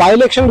আৰু বাই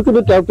ইলেকশ্যন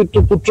কিন্তু তেওঁৰ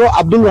পুত্ৰ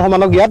আব্দুল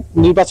ৰহমানক ইয়াত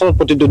নিৰ্বাচনত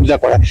প্ৰতিদ্বন্দ্বিতা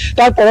কৰে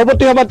তাৰ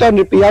পৰৱৰ্তী সময়ত তেওঁ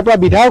ইয়াৰ পৰা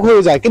বিধায়ক হৈ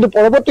যায় কিন্তু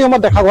পৰৱৰ্তী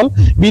সময়ত দেখা গ'ল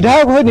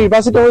বিধায়ক হৈ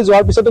নিৰ্বাচিত হৈ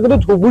যোৱাৰ পিছতো কিন্তু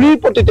ধুবুৰীৰ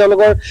প্ৰতি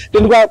তেওঁলোকৰ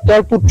তেনেকুৱা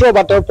তেওঁৰ পুত্ৰ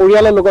বা তেওঁৰ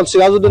পৰিয়ালৰ লগত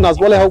সিৰাজুদ্দিন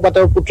আজমলে হওক বা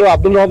তেওঁৰ পুত্ৰ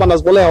আব্দুল ৰহমান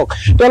আজমলে হওক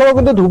তেওঁলোকৰ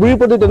কিন্তু ধুবুৰীৰ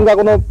প্ৰতি তেনেকুৱা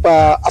কোনো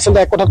আসলে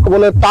এক কথাত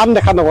ক'বলৈ টান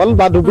দেখা নগ'ল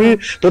বা ধুবুৰীৰ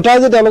ভোটাৰে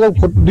যে তেওঁলোকক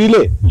ভোট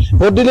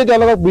দিলে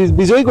তেওঁলোকক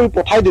বিজয়ী কৰি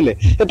পঠাই দিলে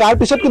তাৰ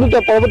পিছত কিন্তু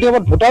পৰৱৰ্তী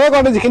সময়ত ভোটাৰৰ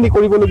কাৰণে যিখিনি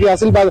কৰিবলগীয়া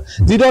আছিল বা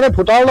যিদৰে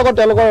ভোটাৰৰ লগত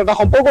তেওঁলোকৰ এটা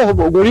সম্পৰ্ক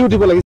গঢ়ি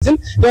উঠিব লাগিছিল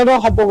তেওঁলোকৰ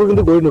সম্পৰ্ক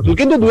কিন্তু গঢ়ি নুঠিল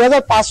কিন্তু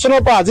 2005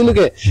 চনৰ পৰা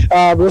আজিলৈকে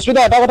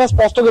ৰশ্মিতা এটা কথা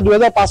স্পষ্টকৈ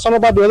 2005 চনৰ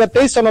পৰা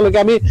 2023 চনলৈকে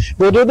আমি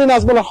বদৰুদ্দিন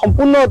আজমলৰ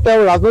সম্পূৰ্ণ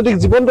তেওঁৰ ৰাজনৈতিক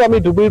জীৱনটো আমি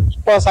ধুবুৰীৰ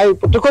পৰা চাই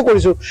প্ৰত্যক্ষ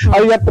কৰিছো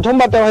আৰু ইয়াত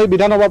প্ৰথমবাৰ তেওঁ সেই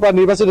বিধানসভাৰ পৰা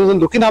নিৰ্বাচিত হৈছিল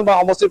দক্ষিণ হালমা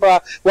সমষ্টিৰ পৰা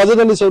ৱাজেদ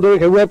আলী চৌধুৰীক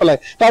হেৰুৱাই পেলাই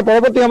তাৰ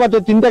পৰৱৰ্তী সময়ত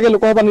তিনিটাকে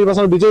লোকসভা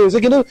নিৰ্বাচনত বিজয়ী হৈছে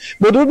কিন্তু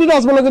বদৰুদ্দিন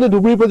আজমলৰ কিন্তু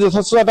ধুবুৰীৰ প্ৰতি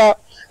যথেষ্ট এটা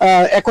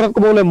এক কথাত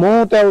ক'ব গ'লে মোহ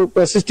তেওঁৰ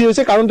সৃষ্টি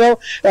হৈছে কাৰণ তেওঁ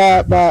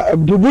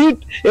ধুবুৰীত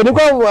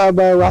এনেকুৱা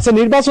আছে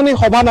নিৰ্বাচনী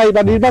সভা নাই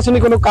বা নিৰ্বাচনী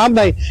কোনো কাম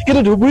নাই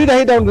কিন্তু ধুবুৰীত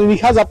আহি তেওঁ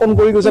নিশা যাপন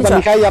কৰি গৈছে বা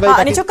নিশাই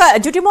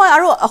জ্যোতিময়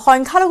আৰু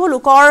সংখ্যালঘু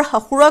লোকৰ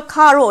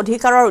সুৰক্ষা আৰু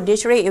অধিকাৰৰ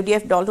উদ্দেশ্যৰে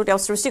ইউডিএফ দলটো তেওঁ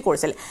সৃষ্টি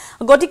কৰিছিল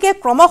গতিকে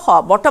ক্ৰমশ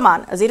বৰ্তমান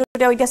যিটো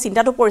তেওঁ এতিয়া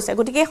চিন্তাটো পৰিছে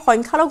গতিকে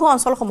সংখ্যালঘু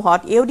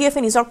অঞ্চলসমূহত ইউডিএফে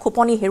নিজৰ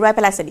খুপনি হেৰুৱাই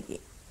পেলাইছে নেকি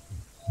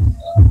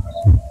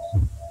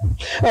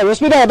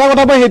ৰশ্মিতা এটা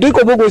কথা মই সেইটোই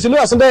ক'ব গৈছিলো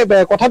আচলতে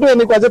কথাটো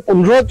এনেকুৱা যে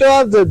 15টা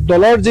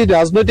দলৰ যি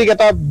ৰাজনৈতিক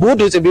এটা বুট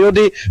হৈছে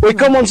বিৰোধী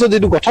ঐক্য মঞ্চ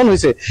যিটো গঠন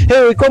হৈছে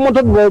সেই ঐক্য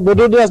মঞ্চত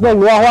বদৰুদ্দিন আজমল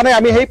লোৱা হোৱা নাই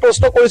আমি সেই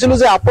প্ৰশ্ন কৰিছিলো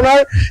যে আপোনাৰ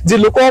যি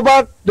লোকসভা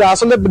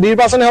আসলে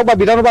নিৰ্বাচনে হওক বা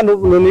বিধানসভা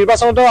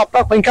নিৰ্বাচনত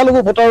আপোনাৰ সংখ্যালঘু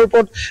ভোটৰ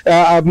ওপৰত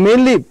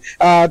মেইনলি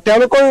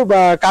তেওঁলোকৰ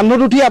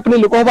কান্দত উঠি আপুনি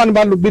লোকসভা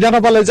বা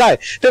বিধানসভালৈ যায়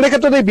তেনে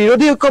ক্ষেত্ৰত এই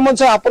বিৰোধী ঐক্য মঞ্চ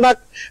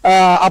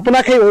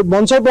আপোনাক সেই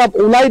মঞ্চৰ পৰা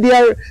ওলাই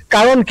দিয়াৰ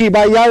কাৰণ কি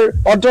বা ইয়াৰ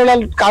অন্তৰাল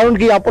কাৰণ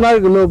কি আপোনাৰ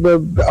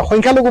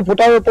সংখ্যালঘু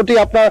ভোটাৰৰ প্ৰতি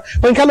আপোনাৰ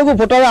সংখ্যালঘু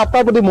ভোটাৰে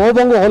আপোনাৰ প্ৰতি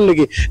মোহভংগ হ'ল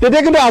নেকি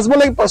তেতিয়া কিন্তু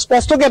আজমলে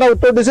স্পষ্টকৈ এটা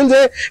উত্তৰ দিছিল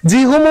যে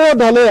যিসমূহ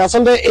দলে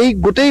আচলতে এই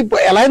গোটেই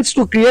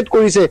এলায়েন্সটো ক্ৰিয়েট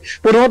কৰিছে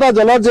 15টা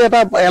দলৰ যে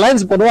এটা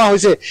এলায়েন্স বনোৱা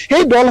হৈছে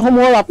সেই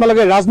দলসমূহৰ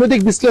আপোনালোকে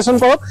ৰাজনৈতিক বিশ্লেষণ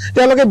কৰক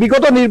তেওঁলোকে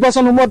বিগত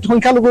নিৰ্বাচনসমূহত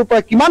সংখ্যালঘুৰ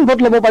পৰা কিমান ভোট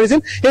ল'ব পাৰিছিল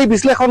সেই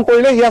বিশ্লেষণ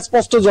কৰিলে হিয়া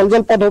স্পষ্ট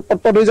জলজল পদ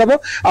হৈ যাব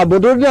আৰু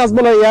বদৰুদ্দিন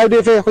আজমলৰ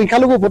AIUDFে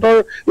সংখ্যালঘু ভোটৰ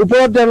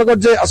ওপৰত তেওঁলোকৰ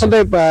যে আচলতে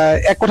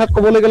এক কথাত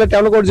ক'বলৈ গ'লে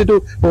তেওঁলোকৰ যিটো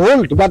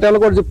হোল্ড বা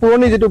তেওঁলোকৰ যে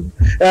পুৰণি যিটো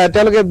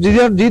তেওঁলোকে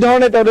যি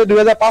ধৰণে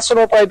 2005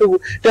 চনৰ পৰা এইটো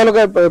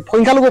তেওঁলোকে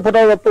সংখ্যালঘু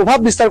ভোটৰ প্ৰভাৱ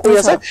বিস্তাৰ কৰি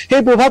আছে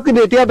সেই প্ৰভাৱ কিন্তু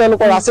এতিয়াও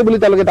তেওঁলোকৰ আছে বুলি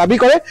তেওঁলোকে দাবী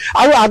কৰে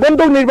আৰু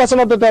আগন্তুক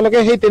নিৰ্বাচনত তেওঁলোকে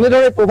সেই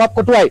তেনেদৰে প্ৰভাৱ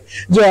কটোৱাই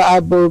যে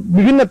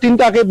বিভিন্ন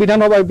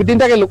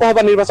তিনিটাকে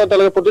লোকসভা নিৰ্বাচন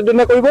তেওঁলোকে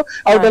প্ৰতিদ্বন্দ্বিতা কৰিব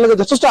আৰু তেওঁলোকে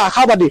যথেষ্ট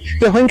আশাবাদী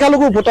যে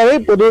সংখ্যালঘু ভোটাৰে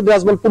বদৰুদ্দিন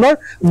আজমল পুনৰ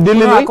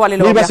দিল্লীলৈ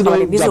নিৰ্বাচিত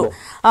হ'ব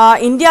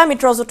ইণ্ডিয়া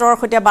মিত্ৰজোঁটৰ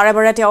সৈতে বাৰে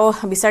বাৰে তেওঁ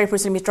বিচাৰি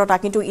ফুৰিছিল মিত্ৰতা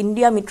কিন্তু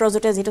ইণ্ডিয়া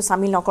মিত্ৰজোঁটে যিটো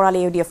চামিল নকৰালে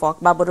ইউডিএফক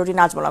বা বদৰুদ্দিন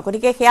আজমলক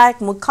গতিকে সেয়া এক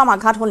মুখ্য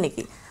আঘাত হ'ল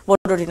নেকি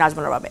বদৰুদ্দিন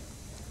আজমলৰ বাবে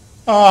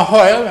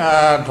হয়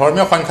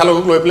ধৰ্মীয়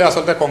সংখ্যালঘুক লৈ পেলাই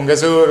আচলতে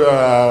কংগ্ৰেছেও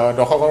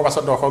দশকৰ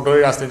পাছত দশক ধৰি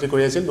ৰাজনীতি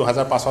কৰি আছিল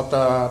 2005ত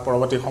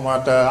পৰৱৰ্তী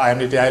সময়ত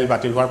IMDT আইল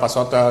বাতিল হোৱাৰ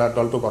পাছত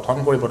দলটো গঠন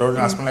কৰি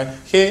বদৰুদ্দিন আজমলে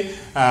সেই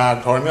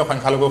ধৰ্মীয়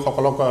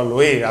সংখ্যালঘুসকলক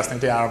লৈ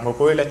ৰাজনীতি আৰম্ভ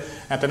কৰিলে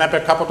তেনে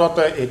প্ৰেক্ষাপটত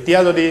এতিয়া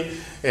যদি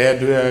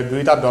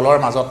দুইটা দলৰ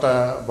মাজত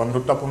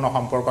বন্ধুত্বপূৰ্ণ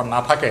সম্পৰ্ক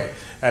নাথাকে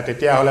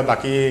তেতিয়াহ'লে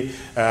বাকী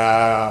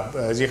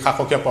যি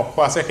শাসকীয় পক্ষ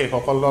আছে সেই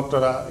সকলত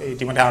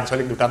ইতিমধ্যে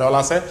আঞ্চলিক দুটা দল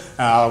আছে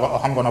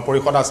অসম গণ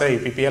পৰিষদ আছে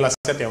UPPL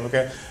আছে তেওঁলোকে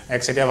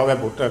একচেটিয়াভাৱে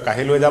ভোট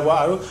কাঢ়ি লৈ যাব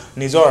আৰু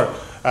নিজৰ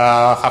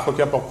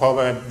শাসকীয় পক্ষ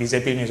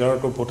বিজেপি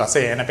নিজৰটো ভোট আছে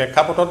এনে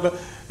প্ৰেক্ষাপটত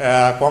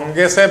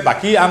কংগ্ৰেছে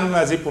বাকী আন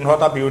যি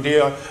 15টা বিৰোধী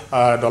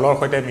দলৰ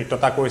সৈতে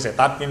মিত্ৰতা কৰিছে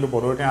তাত কিন্তু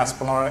বদৰুদ্দিন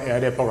আজমলৰ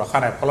AIUDFক ৰখা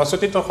নাই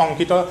ফলশ্ৰুতিত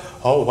শংকিত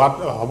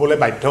হ'বলৈ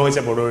বাধ্য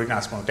হৈছে বদৰুদ্দিন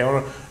আজমল তেওঁৰ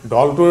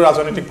দলটোৰ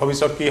ৰাজনৈতিক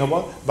ভৱিষ্যত কি হ'ব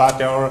বা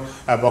তেওঁৰ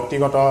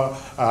ব্যক্তিগত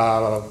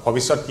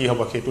ভৱিষ্যত কি হ'ব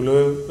সেইটোলৈ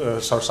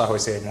চৰ্চা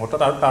হৈছে এই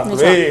মুহূৰ্তত আৰু তাৰ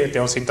লৈ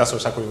তেওঁ চিন্তা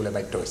চৰ্চা কৰিবলৈ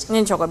বাধ্য হৈছে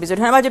নিশ্চয় বিজয়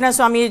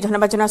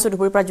ধন্যবাদ জনাইছোঁ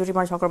ধুবুৰীৰ পৰা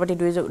জ্যোতিময় চক্ৰৱৰ্তী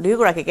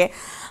দুয়োগৰাকীকে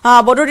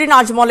বদৰুদ্দিন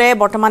আজমলে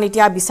বৰ্তমান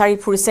এতিয়া বিচাৰি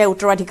ফুৰিছে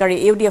উত্তৰাধিকাৰী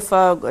ইউডিএফ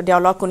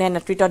দলক কোনে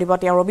নেতৃত্ব দিব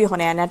তেওঁৰ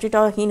অবিহনে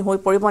নেতৃত্বহীন হৈ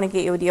পৰিব নেকি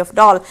ইউডিএফ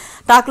দল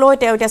তাক লৈ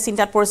তেওঁ এতিয়া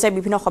চিন্তাত পৰিছে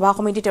বিভিন্ন সভা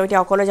সমিতি তেওঁ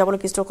এতিয়া অকলে যাবলৈ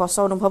কিছু কষ্ট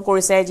অনুভৱ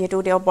কৰিছে যিহেতু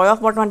তেওঁৰ বয়স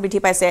বৰ্তমান বৃদ্ধি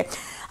পাইছে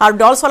আৰু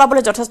দল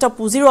চলাবলৈ যথেষ্ট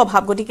পুঁজিৰ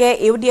অভাৱ গতিকে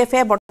ইউডিএফে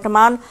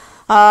বৰ্তমান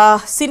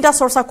চিন্তা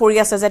চৰ্চা কৰি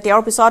আছে যে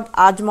তেওঁৰ পিছত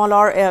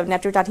আজমলৰ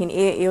নেতৃত্বাধীন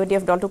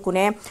ইউডিএফ দলটো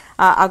কোনে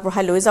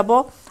আগবঢ়াই লৈ যাব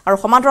আৰু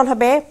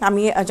সমান্তৰালভাৱে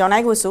আমি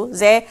জনাই গৈছোঁ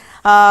যে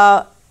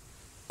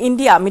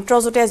ইণ্ডিয়া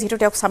মিত্ৰজোঁটে যিহেতু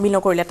তেওঁক চামিল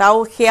নকৰিলে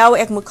সেয়াও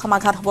এক মুখ্য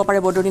আঘাত হ'ব পাৰে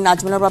বদৰুদ্দিন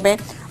আজমলৰ বাবে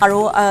আৰু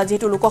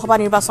যিহেতু লোকসভা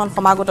নিৰ্বাচন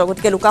সমাগত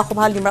গতিকে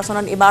লোকসভা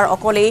নিৰ্বাচনত এইবাৰ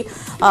অকলেই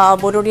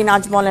বদৰুদ্দিন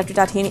আজমল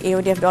নেতৃত্বাধীন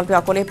ইউডিএফ দলটোৱে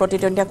অকলেই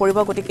প্ৰতিদ্বন্দ্বিতা কৰিব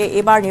গতিকে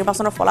এইবাৰ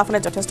নিৰ্বাচনৰ ফলাফলে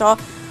যথেষ্ট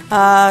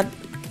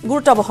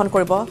গুৰুত্ব বহন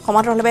কৰিব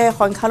সমান্তৰালভাৱে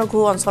সংখ্যালঘু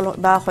অঞ্চল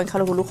বা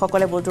সংখ্যালঘু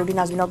লোকসকলে বদৰুদ্দিন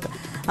আজমলক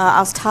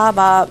আস্থা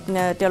বা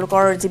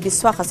তেওঁলোকৰ যি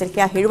বিশ্বাস আছিল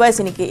সেয়া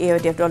হেৰুৱাইছে নেকি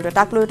AIUDF দলটোৱে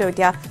তাক লৈ তেওঁ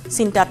এতিয়া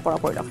চিন্তাত পৰা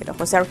পৰিলক্ষিত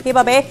হৈছে আৰু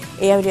সেইবাবে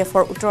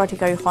AIUDFৰ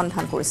উত্তৰাধিকাৰীৰ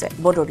সন্ধান কৰিছে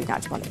বদৰুদ্দিন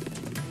আজমলে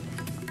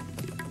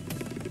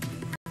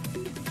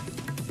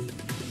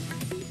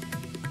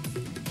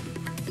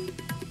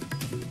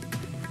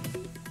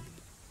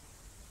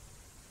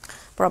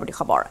পৰৱৰ্তী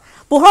খবৰ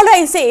পোহৰলৈ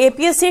আহিছে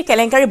APSCৰ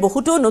কেলেংকাৰীৰ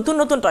বহুতো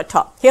নতুন তথ্য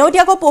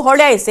শেহতীয়াকৈ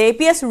পোহৰলৈ আহিছে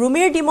APS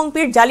ৰুমিৰ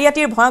ডিমংপিৰ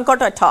জালিয়াতিৰ ভয়ংকৰ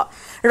তথ্য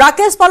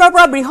ৰাকেশ পালৰ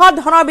পৰা বৃহৎ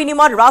ধনৰ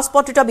বিনিময়ত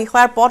ৰাজপত্ৰিত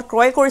বিষয়াৰ পদ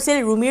ক্ৰয় কৰিছিল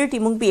ৰুমিৰ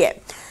ডিমংপিয়ে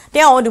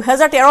তেওঁ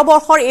 2013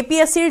 বৰ্ষৰ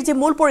APSCৰ যি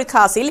মূল পৰীক্ষা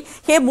আছিল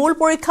সেই মূল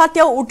পৰীক্ষাত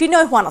তেওঁ উত্তীৰ্ণ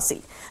হোৱা নাছিল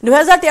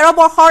 2013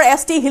 বৰ্ষৰ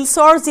ST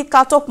হিলছৰ যি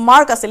কাট অফ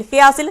মাৰ্ক আছিল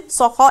সেয়া আছিল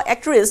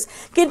 631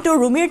 কিন্তু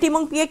ৰুমিৰ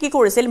টিমংপিয়ে কি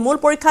কৰিছিল মূল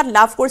পৰীক্ষাত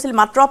লাভ কৰিছিল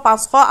মাত্ৰ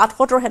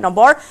 578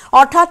 নম্বৰ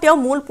অৰ্থাৎ তেওঁ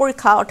মূল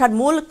পৰীক্ষা অৰ্থাৎ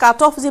মূল কাট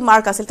অফ যি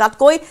মাৰ্ক আছিল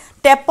তাতকৈ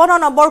 53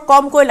 নম্বৰ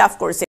কমকৈ লাভ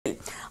কৰিছিল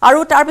আৰু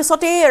তাৰ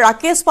পিছতে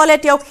ৰাকেশ পালে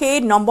তেওঁক সেই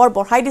নম্বৰ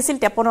বঢ়াই দিছিল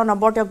 53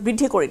 নম্বৰ তেওঁক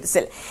বৃদ্ধি কৰি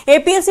দিছিল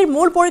এপিএসসিৰ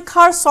মূল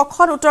পৰীক্ষাৰ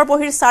 6খন উত্তৰ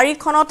বহিৰ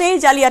 4খনতেই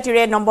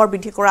জালিয়াতিৰে নম্বৰ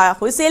বৃদ্ধি কৰা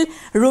হৈছিল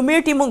ৰুমিৰ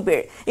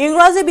টিমুংবিৰ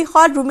ইংৰাজী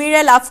বিষয়ত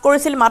ৰুমিৰে লাভ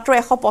কৰিছিল মাত্ৰ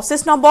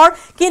 125 নম্বৰ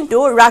কিন্তু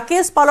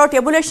ৰাকেশ পালৰ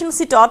টেবুলেশ্যন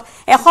সিটত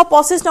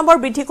 125 নম্বৰ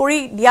বৃদ্ধি কৰি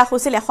দিয়া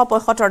হৈছিল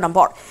 175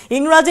 নম্বৰ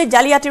ইংৰাজী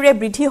জালিয়াতিৰে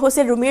বৃদ্ধি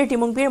হৈছিল ৰুমিৰ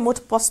টিমুংবিৰ মুঠ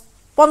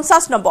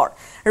 50 নম্বৰ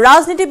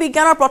ৰাজনীতি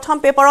বিজ্ঞানৰ প্ৰথম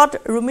পেপাৰত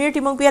ৰুমিৰ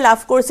টিমুংবিয়ে লাভ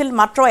কৰিছিল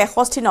মাত্ৰ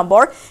 61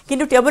 নম্বৰ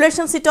কিন্তু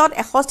টেবুলেশ্যন সিটত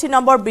 61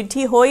 নম্বৰ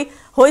বৃদ্ধি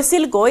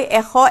হৈছিল গৈ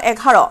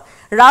 111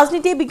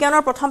 ৰাজনীতি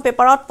বিজ্ঞানৰ প্ৰথম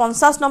পেপাৰত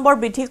 50 নম্বৰ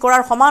বৃদ্ধি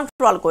কৰাৰ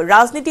সমান্তৰালকৈ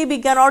ৰাজনীতি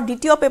বিজ্ঞানৰ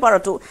দ্বিতীয়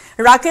পেপাৰতো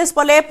ৰাকেশ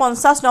পালে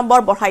 50 নম্বৰ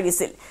বঢ়াই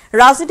দিছিল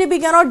ৰাজনীতি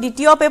বিজ্ঞানৰ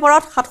দ্বিতীয়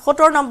পেপাৰত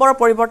 77 নম্বৰৰ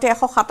পৰিৱৰ্তে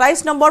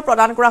 127 নম্বৰ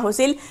প্ৰদান কৰা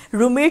হৈছিল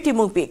ৰুমিৰ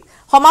টিমুংবিক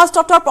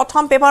সমাজতত্বৰ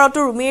প্ৰথম পেপাৰতো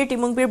ৰুমিৰ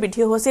টিমুংবিৰ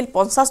বৃদ্ধি হৈছিল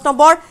 50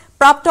 নম্বৰ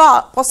প্ৰাপ্ত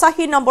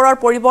 85 নম্বৰৰ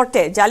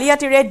পৰিৱৰ্তে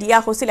জালিয়াতিৰে দিয়া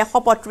হৈছিল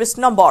 135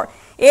 নম্বৰ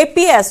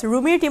এপিএস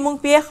ৰুমিৰ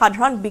টিমুংবিয়ে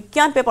সাধাৰণ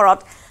বিজ্ঞান পেপাৰত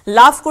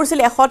লাভ কৰিছিল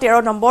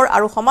 113 নম্বৰ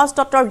আৰু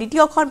সমাজতত্বৰ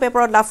দ্বিতীয়খন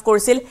পেপাৰত লাভ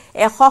কৰিছিল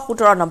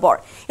 117 নম্বৰ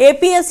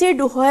এপিএসসিৰ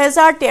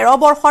 2013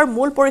 বৰ্ষৰ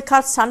মূল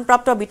পৰীক্ষাত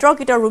স্থানপ্ৰাপ্ত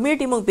বিতৰ্কিত ৰুমিৰ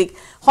টিমুংবিক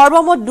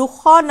সৰ্বমুঠ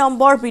 200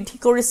 নম্বৰ বৃদ্ধি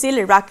কৰিছিল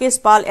ৰাকেশ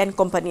পাল এণ্ড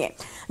কোম্পানীয়ে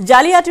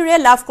জালিয়াতিৰে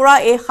লাভ কৰা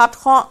এই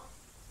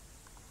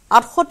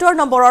 78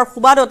 নম্বৰৰ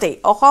সুবাদতেই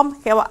অসম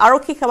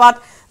আৰক্ষী সেৱাত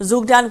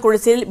যোগদান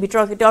কৰিছিল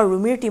বিতৰ্কিত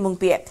ৰুমিৰ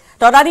টিমুংবিয়ে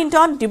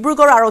তদানীন্তন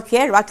ডিব্ৰুগড়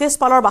আৰক্ষীয়ে ৰাকেশ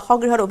পালৰ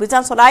বাসগৃহত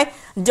অভিযান চলাই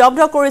জব্দ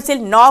কৰিছিল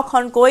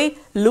 9খনকৈ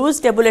লুজ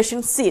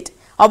টেবুলেশ্যন সিট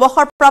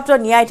অৱসৰপ্ৰাপ্ত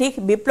ন্যায়াধীশ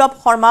বিপ্লৱ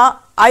শৰ্মা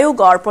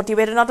আয়োগৰ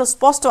প্ৰতিবেদনত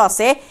স্পষ্ট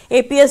আছে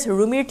এপিএস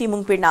ৰুমিৰ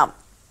টিমুংবিৰ নাম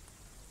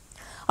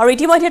আৰু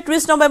ইতিমধ্যে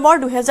 30 নৱেম্বৰ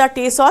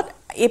 2023ত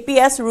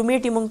এপিএস ৰুমিৰ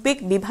টিমুংবিক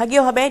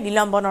বিভাগীয়ভাৱে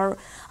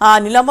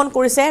নিলম্বন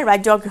কৰিছে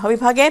ৰাজ্যৰ গৃহ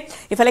বিভাগে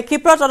ইফালে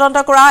ক্ষীপ্ৰ তদন্ত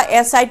কৰা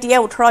এছআইটিয়ে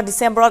 18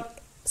 ডিচেম্বৰত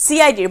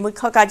CIDৰ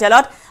মুখ্য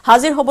কাৰ্যালয়ত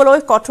হাজিৰ হ'বলৈ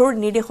কঠোৰ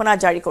নিৰ্দেশনা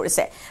জাৰি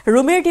কৰিছে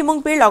ৰুমিৰ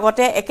টিমুংবিৰ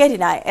লগতে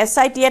একেদিনাই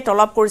এছআইটিয়ে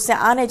তলব কৰিছে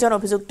আন এজন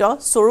অভিযুক্ত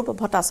স্বৰূপ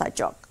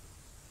ভট্টাচাৰ্যক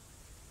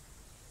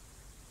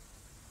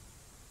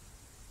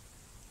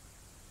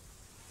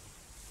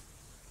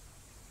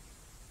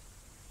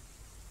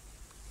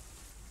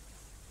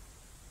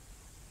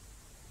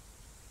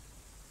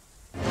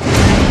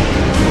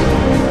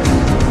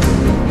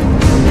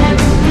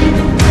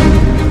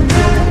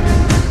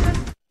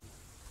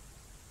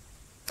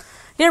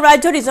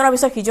ৰাজ্যৰ ইজনৰ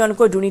পিছত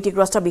সিজনকৈ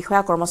দুৰ্নীতিগ্ৰস্ত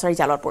বিষয়া কৰ্মচাৰী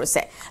জালত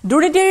পৰিছে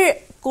দুৰ্নীতিৰ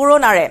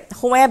কৰোনাৰে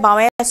সময়ে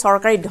বাৱে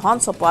চৰকাৰী ধন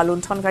চপোৱা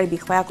লুণ্ঠনকাৰী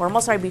বিষয়া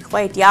কৰ্মচাৰী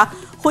বিষয়ে এতিয়া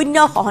শূন্য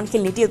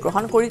সহনশীল নীতি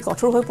গ্ৰহণ কৰি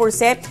কঠোৰ হৈ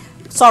পৰিছে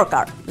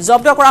চৰকাৰ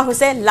জব্দ কৰা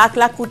হৈছে লাখ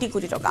লাখ কোটি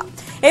কোটি টকা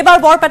এইবাৰ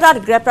বৰপেটাত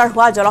গ্ৰেপ্তাৰ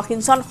হোৱা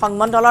জলসিঞ্চন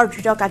সংমণ্ডলৰ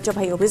ধৃত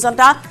কাৰ্যবাহী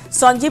অভিযন্তা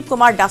সঞ্জীৱ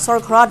কুমাৰ দাসৰ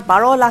ঘৰত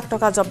 12 লাখ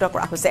টকা জব্দ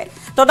কৰা হৈছে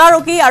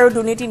তদাৰকী আৰু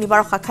দুৰ্নীতি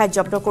নিবাৰক শাখাই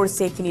জব্দ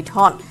কৰিছে এইখিনি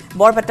ধন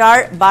বৰপেটাৰ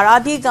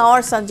বাৰাদি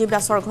গাঁৱৰ সঞ্জীৱ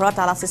দাসৰ ঘৰত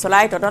তালাচী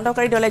চলাই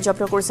তদন্তকাৰী দলে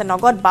জব্দ কৰিছে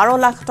নগদ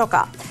 12 লাখ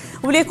টকা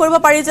উল্লেখ কৰিব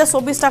পাৰি যে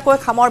 24টাকৈ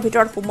খামৰ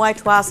ভিতৰত সুমুৱাই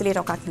থোৱা আছিল এই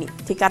টকাখিনি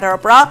ঠিকাদাৰৰ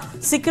পৰা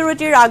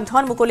সিকিউৰিটিৰ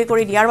আগধন মুকলি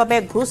কৰি দিয়াৰ বাবে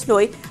ঘুষ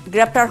লৈ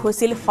গ্ৰেপ্তাৰ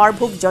হৈছিল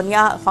হৰভোগ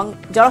জনিয়া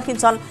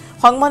জলসিঞ্চন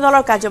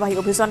সংমণ্ডলৰ কাৰ্যবাহী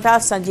অভিযন্তা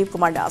সঞ্জীৱ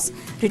কুমাৰ দাস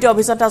ধৃত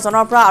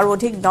অভিযন্তাজনৰ পৰা আৰু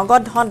অধিক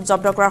নগদ ধন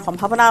জব্দ কৰাৰ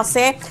সম্ভাৱনা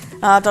আছে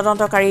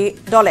তদন্তকাৰী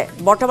দলে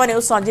বৰ্তমানেও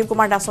সঞ্জীৱ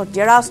কুমাৰ দাসক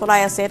জেৰা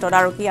চলাই আছে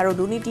তদাৰকী আৰু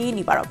দুৰ্নীতি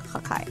নিবাৰক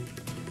শাখাই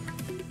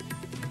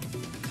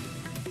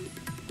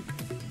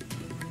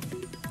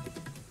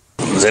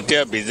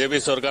যেতিয়া বিজেপি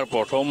চৰকাৰ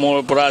প্ৰথমৰ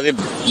পৰা আজি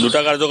দুটা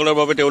কাৰ্যকালৰ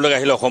বাবে তেওঁলোকে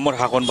আহিলে অসমৰ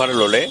শাসনভাৰ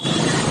ল'লে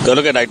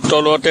তেওঁলোকে দায়িত্ব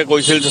লোৱাতে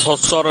কৈছিল যে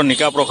স্বচ্ছ আৰু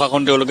নিকা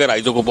প্ৰশাসন তেওঁলোকে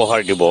ৰাইজক উপহাৰ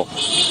দিব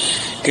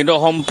কিন্তু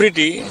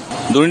সম্প্ৰীতি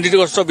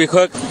দুৰ্নীতিগ্ৰস্ত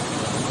বিষয়ক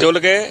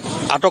তেওঁলোকে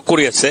আটক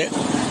কৰি আছে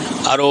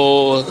আৰু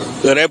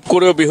ৰেপ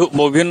কৰিও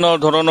বিভিন্ন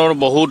ধৰণৰ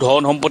বহু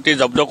ধন সম্পত্তি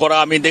জব্দ কৰা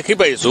আমি দেখি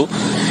পাইছোঁ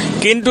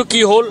কিন্তু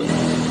কি হ'ল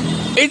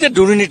এই যে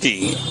দুৰ্নীতি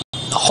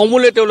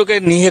সমূলে তেওঁলোকে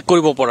নিশেষ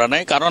কৰিব পৰা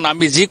নাই কাৰণ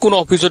আমি যিকোনো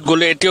অফিচত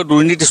গ'লে এতিয়াও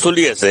দুৰ্নীতি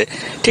চলি আছে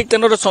ঠিক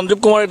তেনেদৰে সঞ্জীৱ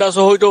কুমাৰ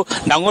দাসে হয়তো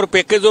ডাঙৰ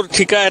পেকেজৰ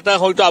ঠিকা এটা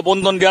হয়তো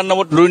আবণ্টন দিয়াৰ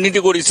নামত দুৰ্নীতি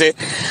কৰিছে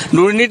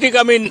দুৰ্নীতিক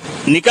আমি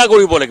নিকা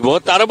কৰিব লাগিব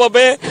তাৰ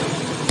বাবে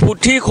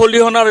পুথি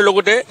খলিহনাৰ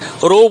লগতে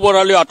ৰৌ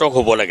বৰালিও আটক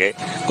হ'ব লাগে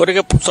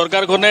গতিকে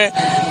চৰকাৰখনে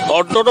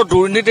অন্ততঃ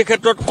দুৰ্নীতিৰ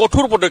ক্ষেত্ৰত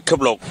কঠোৰ পদক্ষেপ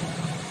লওক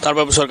তাৰ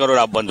বাবে চৰকাৰৰ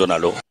আহ্বান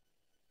জনালোঁ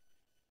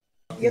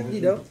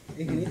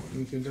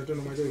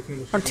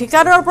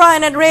ঠিকাদাৰৰ পৰা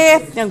এনেদৰে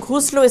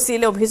ঘুষ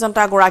লৈছিল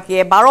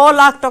অভিযন্তাগৰাকীয়ে 12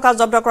 লাখ টকা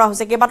জব্দ কৰা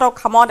হৈছে কেইবাটাও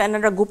খামত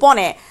এনেদৰে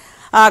গোপনে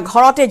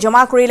ঘৰতে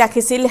জমা কৰি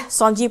ৰাখিছিল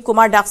সঞ্জীৱ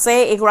কুমাৰ দাসে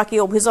এগৰাকী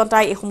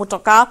অভিযন্তাই এইসমূহ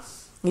টকা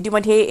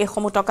ইতিমধ্যে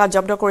এইসমূহ টকা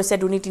জব্দ কৰিছে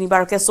দুৰ্নীতি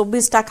নিবাৰকে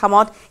 24টা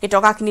খামত এই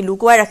টকাখিনি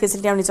লুকুৱাই ৰাখিছিল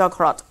তেওঁৰ নিজৰ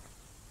ঘৰত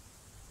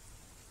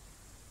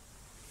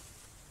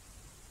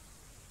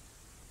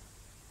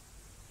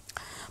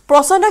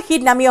প্ৰচণ্ড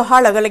শীত নামি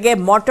অহাৰ লগে লগে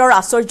মটৰ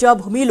আশ্চৰ্য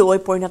ভূমিলৈ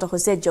পৰিণত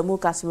হৈছে জম্মু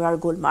কাশ্মীৰৰ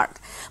গুলমাৰ্গ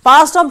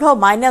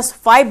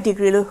 5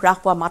 ডিগ্ৰীলৈ হ্ৰাস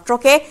পোৱা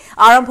মাত্ৰকে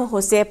আৰম্ভ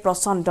হৈছে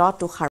প্ৰচণ্ড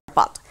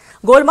তুষাৰপাত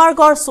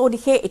গুলমাৰ্গৰ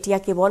চৌদিশে এতিয়া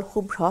কেৱল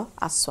শুভ্ৰ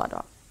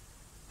আস্বাদন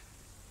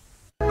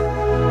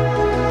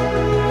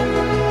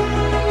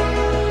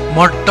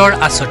মটৰ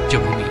আশ্চৰ্য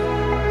ভূমি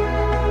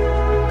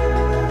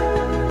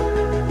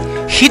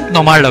শীত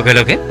নমাৰ লগে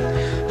লগে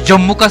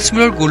জম্মু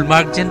কাশ্মীৰৰ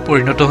গুলমাৰ্গ যেন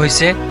পৰিণত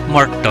হৈছে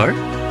মৰ্তৰ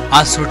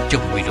আশ্চৰ্য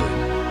ভূমিলৈ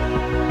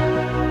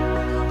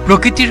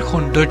প্ৰকৃতিৰ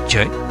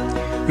সৌন্দৰ্যই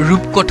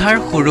ৰূপকথাৰ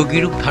সৰগী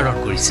ৰূপ ধাৰণ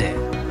কৰিছে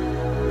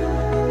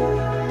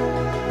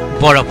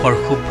বৰফৰ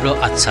শুভ্ৰ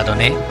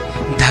আচ্ছাদনে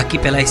ঢাকি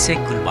পেলাইছে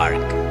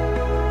গুলমাৰ্গ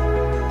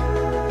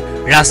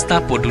ৰাস্তা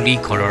পদূলি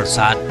ঘৰৰ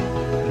ছাদ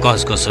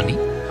গছ-গছনি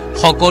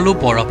সকলো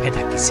বৰফে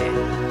ঢাকিছে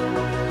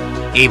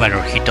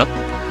এইবাৰৰ শীতত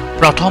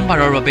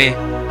প্ৰথমবাৰৰ বাবে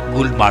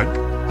গুলমাৰ্গ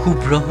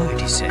শুভ্ৰ হৈ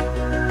উঠিছে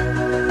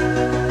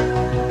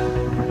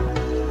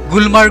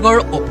গুলমাৰ্গৰ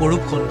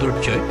অপৰূপ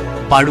সৌন্দৰ্যই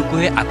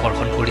বাৰুকৈয়ে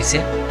আকৰ্ষণ কৰিছে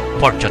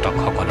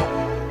পৰ্যটকসকলক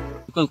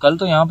कल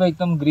तो यहाँ पे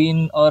एकदम ग्रीन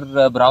और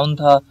ब्राउन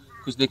था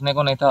कुछ देखने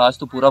को नहीं था आज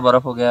तो पूरा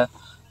बर्फ हो गया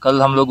कल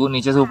हम लोग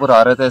नीचे से ऊपर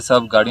आ रहे थे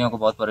सब गाड़ियों को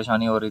बहुत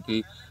परेशानी हो रही थी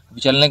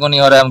चलने को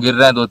नहीं हो रहा है हम गिर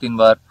रहे हैं 2-3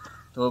 बार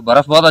तो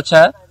बर्फ बहुत अच्छा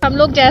है हम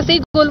लोग जैसे ही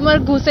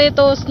गुलमर्ग घुसे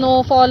तो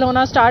स्नोफॉल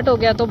होना स्टार्ट हो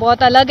गया तो बहुत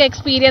अलग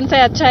एक्सपीरियंस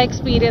है अच्छा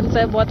एक्सपीरियंस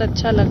है बहुत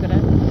अच्छा लग रहा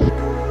है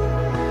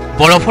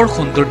बरफर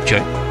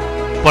सौंदर्यই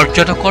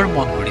পৰ্যটকৰ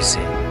মন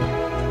কৰিছে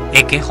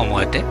একে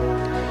সময়তে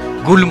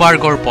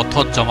গুলমাৰ্গৰ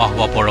পথত জমা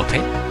হোৱা বৰফে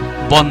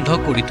বন্ধ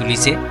কৰি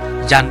তুলিছে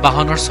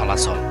যান-বাহনৰ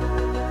চলাচল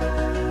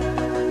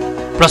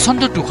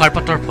প্ৰচণ্ড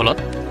তুষাৰপাতৰ ফলত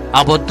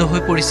আবদ্ধ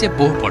হৈ পৰিছে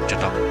বহু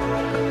পৰ্যটক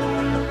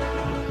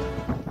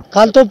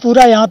कल तो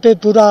पूरा यहाँ पे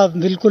पूरा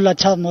बिल्कुल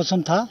अच्छा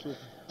मौसम था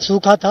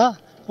सूखा था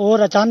और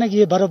अचानक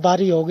ये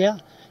बर्फबारी हो गया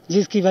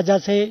जिसकी वजह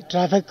से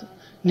ट्रैफिक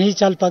नहीं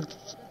चल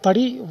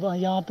पड़ी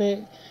यहाँ पे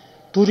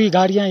पूरी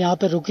गाड़ियाँ यहाँ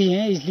पे रुकी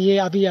हैं इसलिए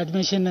अभी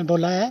एडमिशन ने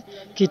बोला है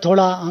कि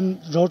थोड़ा हम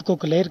रोड को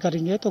क्लियर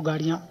करेंगे तो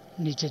गाड़ियाँ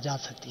नीचे जा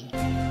सकती हैं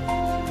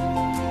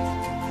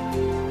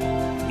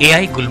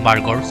एआई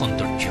गुलमार्गर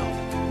सौंदर्य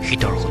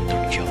शीतर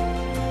सौंदर्य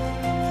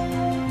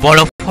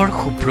बरफर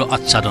शुभ्र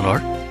आच्छादনৰ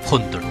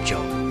सौंदर्य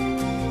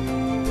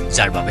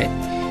যাৰ বাবে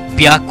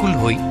ব্যাকুল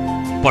হৈ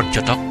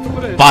পৰ্যটক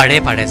বাৰে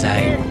বাৰে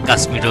যায়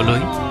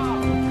কাশ্মীৰলৈ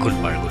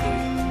গুলমাৰ্গলৈ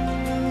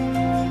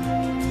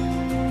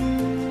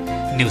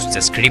news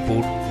desk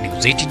report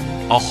news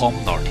 18 Assam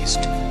north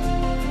east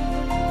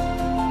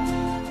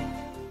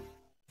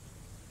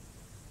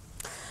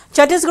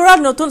ছত্তীশগড়ত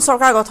নতুন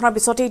চৰকাৰ গঠনৰ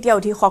পিছতে এতিয়া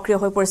অধিক সক্ৰিয়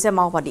হৈ পৰিছে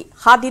মাওবাদী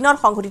 7 দিনৰ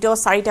সংঘটিত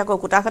 4টাকৈ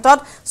কুটাঘাটত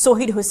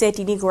শ্বহীদ হৈছে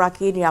 3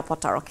 গৰাকী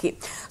নিৰাপত্তাৰক্ষী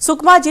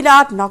সুকমা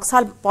জিলাত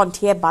নক্সাল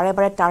পন্থীয়ে বাৰে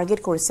বাৰে টাৰ্গেট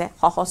কৰিছে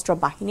সশস্ত্ৰ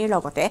বাহিনীৰ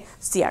লগতে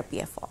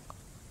চিআৰপিএফক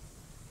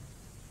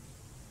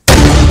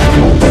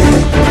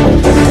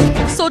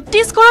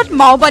ছত্তীশগড়ত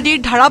মাওবাদীৰ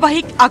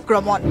ধাৰাবাহিক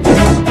আক্ৰমণ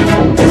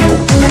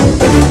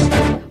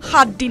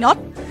 7 দিনত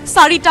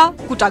 4টা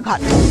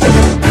কুটাঘাট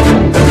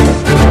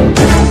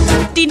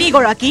 3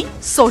 গৰাকী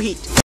শ্বহীদ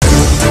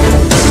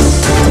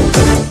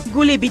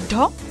গুলিবিদ্ধ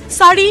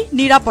 4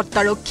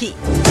 নিৰাপত্তাৰক্ষী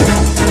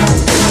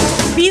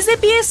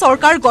বিজেপিয়ে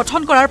চৰকাৰ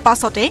গঠন কৰাৰ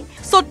পাছতে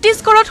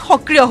ছত্তীশগড়ত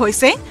সক্ৰিয়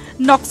হৈছে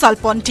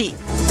নক্সালপন্থী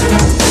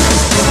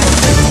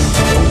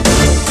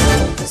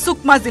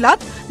সুকমা জিলাত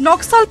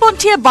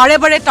নক্সালপন্থীয়ে বাৰে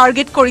বাৰে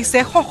টাৰ্গেট কৰিছে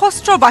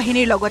সশস্ত্ৰ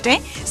বাহিনীৰ লগতে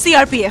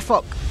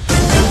চিআৰপিএফক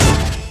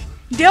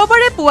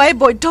দেওবাৰে পুৱাই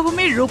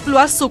বৈধ্যভূমিৰ ৰূপ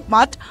লোৱা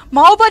সুকমাত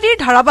মাওবাদীৰ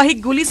ধাৰাবাহিক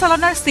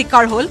গুলীচালনাৰ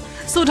শিকাৰ হ'ল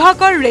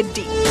সুধাকৰ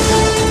ৰেড্ডী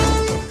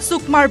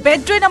সুকমাৰ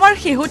বেড্ৰে নামৰ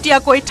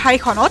শেহতীয়াকৈ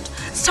ঠাইখনত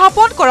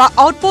স্থাপন কৰা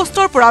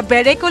আউটপোষ্টৰ পৰা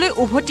বেৰেকলৈ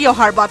উভতি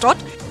অহাৰ বাটত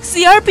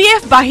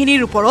চিআৰপিএফ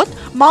বাহিনীৰ ওপৰত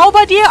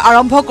মাওবাদীয়ে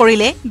আৰম্ভ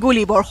কৰিলে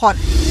গুলীবৰ্ষণ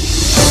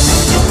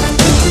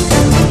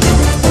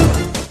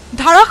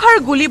ধাৰাসাৰ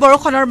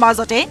গুলীবৰ্ষণৰ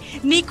মাজতে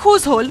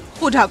নিখোজ হ'ল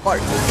সুধাকৰ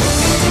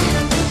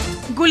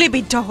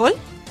গুলীবিদ্ধ হ'ল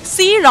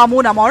চি ৰামু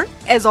নামৰ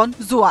এজন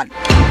জোৱান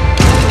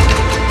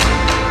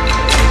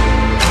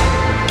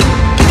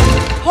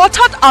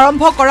হঠাৎ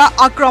আৰম্ভ কৰা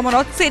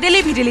আক্ৰমণত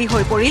চেডেলি ভিডেলি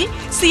হৈ পৰিল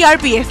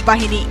চিআৰপিএফ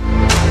বাহিনী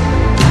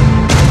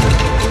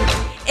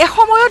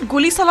এসময়ত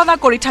গুলীচালনা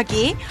কৰি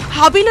থাকি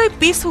হাবিলৈ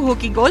পিছ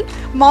হুহুকি গ'ল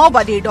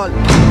মাওবাদীৰ দল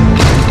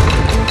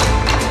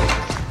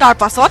তাৰ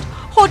পাছত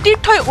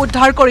সতীৰ্থই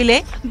উদ্ধাৰ কৰিলে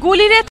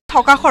গুলীৰে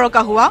থকা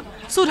খৰকা হোৱা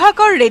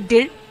সুধাকৰ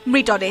ৰেড্ডীৰ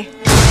মৃতদেহ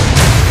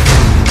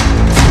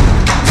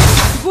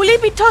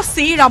গুলীবিদ্ধ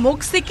চি ৰামুক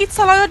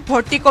চিকিৎসালয়ত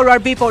ভৰ্তি কৰোৱাৰ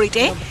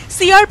বিপৰীতে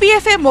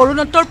চিআৰপিএফে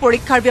মৰণোত্তৰ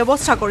পৰীক্ষাৰ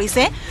ব্যৱস্থা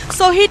কৰিছে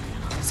শ্বহীদ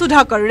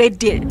সুধাকৰ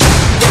ৰেড্ডীৰ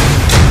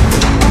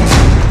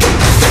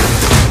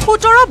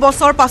 17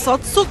 বছৰ পাছত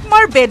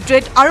সুকমাৰ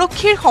বেড্ৰেড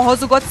আৰক্ষীৰ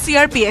সহযোগত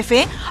চিআৰপিএফে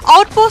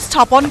আউটপোষ্ট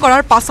স্থাপন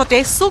কৰাৰ পাছতে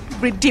সুক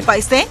বৃদ্ধি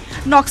পাইছে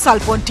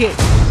নক্সালপন্থীৰ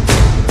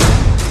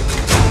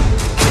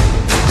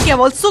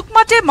কেৱল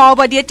সুকমাতে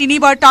মাওবাদীয়ে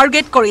 3বাৰ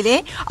টাৰ্গেট কৰিলে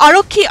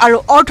আৰক্ষী আৰু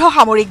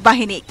অৰ্ধসামৰিক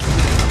বাহিনীক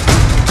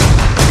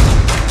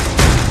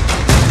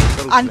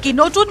আনকি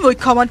নতুন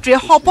মুখ্যমন্ত্ৰীয়ে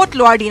শপত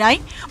লোৱাৰ দিনাই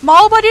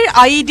মাওবাদীৰ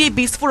আইইডি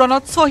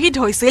বিস্ফোৰণত শ্বহীদ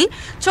হৈছিল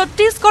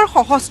ছত্তীশগড়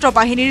সশস্ত্ৰ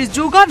বাহিনীৰ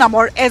যোগা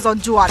নামৰ এজন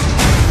জোৱান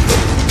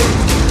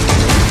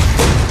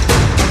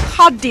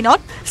 7 দিনত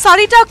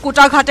 4টা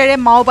কুটাঘাটেৰে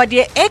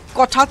মাওবাদীয়ে এক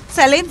কথাত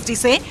চেলেঞ্জ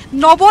দিছে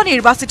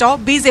নৱনিৰ্বাচিত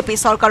বিজেপি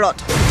চৰকাৰত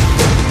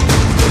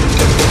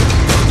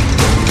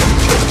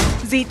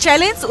যি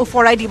চেলেঞ্জ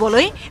উফৰাই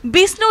দিবলৈ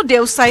বিষ্ণু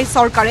দেউচাই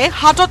চৰকাৰে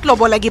হাতত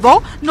ল'ব লাগিব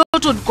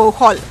নতুন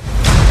কৌশল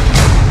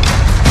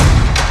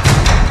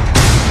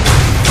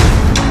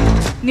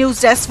news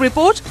desk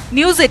report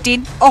news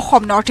 18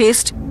 Assam north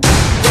east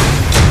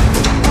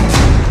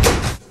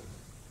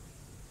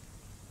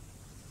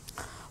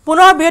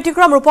পুনৰ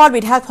বিৰতিক্ৰম ৰূপত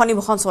বিধায়ক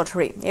ফণীভূষণ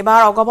চৌধুৰী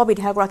এবাৰ অগপ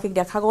বিধায়কগৰাকীক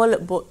দেখা গ'ল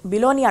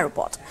বিলনীয়া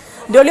ৰূপত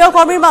দলীয়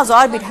কৰ্মীৰ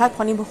মাজত বিধায়ক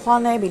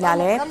ফণীভূষণে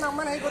বিলালে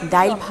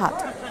দাইল ভাত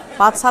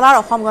পাঠশালাৰ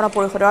অসম গণ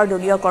পৰিষদৰ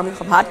দলীয় কৰ্মী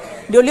সভাত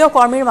দলীয়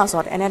কৰ্মীৰ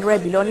মাজত এনেদৰে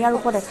বিলনীয়া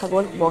ৰূপত দেখা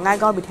গ'ল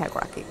বঙাইগাঁৱৰ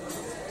বিধায়কগৰাকী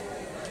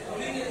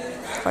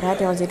সদায়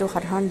তেওঁ যিটো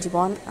সাধাৰণ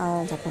জীৱন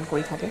যাপন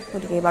কৰি থাকে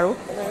গতিকে এবাৰো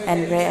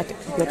এনেদৰে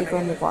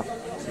ব্যতিক্ৰম ৰূপত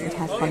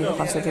বিধায়ক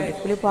ফণীভূষণ চৌধুৰী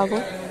দেখিবলৈ পোৱা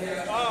গ'ল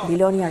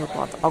বিলনীয়া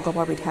ৰূপত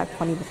অগপৰ বিধায়ক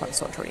ফণীভূষণ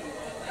চৌধুৰী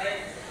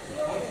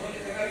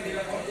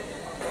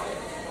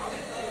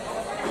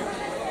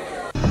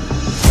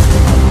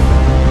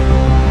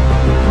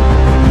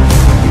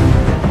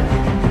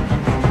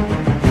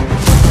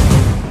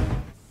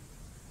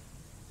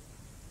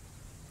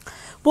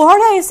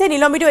পোহৰলৈ আহিছে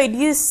নিলম্বিত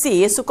এডিসি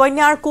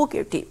সুকন্যাৰ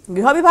কুকীৰ্তি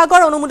গৃহ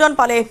বিভাগৰ অনুমোদন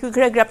পালে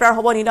শীঘ্ৰে গ্ৰেপ্তাৰ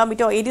হ'ব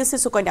নিলম্বিত এডিসি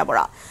সুকন্যা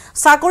বৰা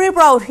চাকৰিৰ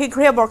পৰা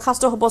শীঘ্ৰে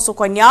বৰখাস্ত হ'ব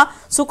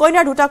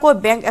সুকন্যাৰ দুটাকৈ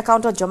বেংক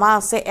একাউণ্টত জমা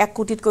আছে 1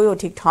 কোটিতকৈ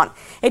অধিক ধন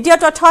এতিয়া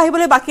তথ্য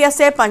আহিবলৈ বাকি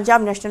আছে পাঞ্জাব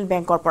নেশ্যনেল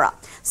বেংকৰ পৰা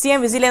সিএম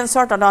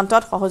ভিজিলেন্সৰ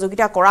তদন্তত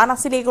সহযোগিতা কৰা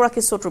নাছিল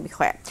এগৰাকী চতুৰ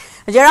বিষয়া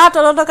জেৰা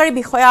তদন্তকাৰী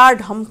বিষয়াৰ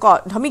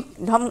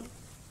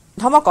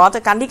ধমকত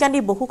কান্দি কান্দি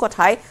বহু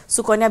কথাই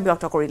সুকন্যা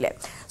ব্যক্ত কৰিলে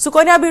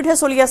সুকন্যাৰ বিৰুদ্ধে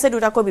চলি আছে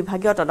দুটাকৈ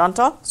বিভাগীয় তদন্ত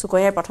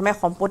সুকন্যাৰ প্ৰথমে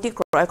সম্পত্তি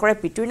ক্ৰয় কৰে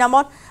পিতৃৰ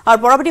নামত আৰু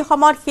পৰৱৰ্তী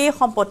সময়ত সেই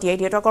সম্পত্তিয়ে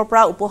দেউতাকৰ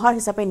পৰা উপহাৰ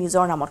হিচাপে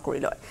নিজৰ নামত কৰি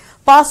লয়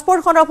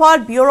পাছপোৰ্ট সন্দৰ্ভত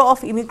ব্যুৰো অফ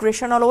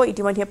ইমিগ্ৰেশ্যনলৈ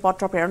ইতিমধ্যে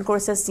পত্ৰ প্ৰেৰণ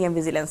কৰিছে সিএম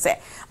ভিজিলেন্সে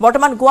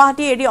বৰ্তমান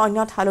গুৱাহাটী এৰি অন্য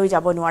ঠাইলৈ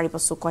যাব নোৱাৰিব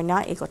সুকন্যা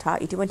এই কথা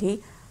ইতিমধ্যে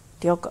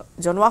তেওঁক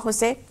জনোৱা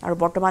হৈছে আৰু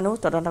বৰ্তমানো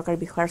তদন্তকাৰী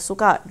বিষয়াৰ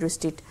চোকা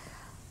দৃষ্টিত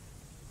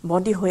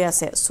বন্দী হৈ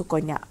আছে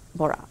সুকন্যা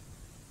বৰা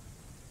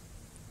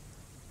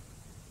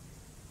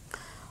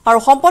আৰু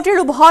সম্পত্তিৰ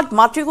লোভত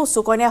মাতৃকো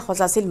সুকন্যাই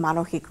সজাইছিল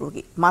মানসিক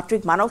ৰোগী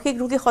মাতৃক মানসিক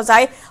ৰোগী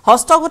সজাই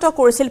হস্তগত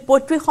কৰিছিল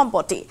পৈতৃক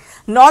সম্পত্তি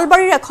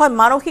নলবাৰীৰ এখন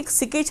মানসিক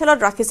চিকিৎসালয়ত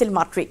ৰাখিছিল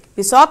মাতৃক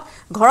পিছত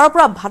ঘৰৰ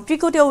পৰা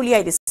ভাতৃকো তেওঁ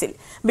উলিয়াই দিছিল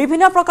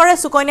বিভিন্ন প্ৰকাৰে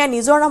সুকন্যাই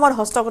নিজৰ নামত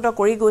হস্তগত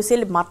কৰি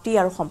গৈছিল মাতৃ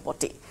আৰু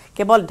সম্পত্তি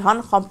কেৱল ধন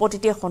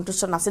সম্পত্তিতে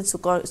সন্তুষ্ট নাছিল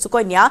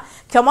সুকন্যা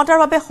ক্ষমতাৰ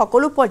বাবে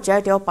সকলো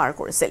পৰ্যায় তেওঁ পাৰ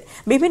কৰিছিল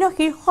বিভিন্ন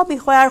শীৰ্ষ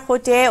বিষয়াৰ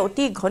সৈতে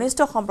অতি ঘনিষ্ঠ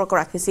সম্পৰ্ক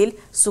ৰাখিছিল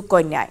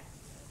সুকন্যাই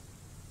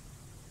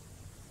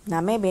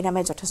নামে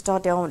বেনামে যথেষ্ট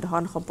তেওঁ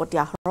ধন সম্পত্তি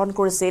আহৰণ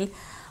কৰিছিল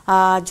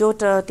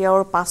য'ত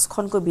তেওঁৰ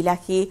 5খনকৈ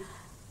বিলাসী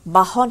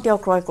বাহন তেওঁ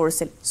ক্ৰয়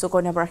কৰিছিল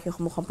সুকন্যা বৰাৰ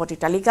সেইসমূহ সম্পত্তিৰ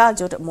তালিকা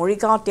য'ত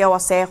মৰিগাঁৱত তেওঁ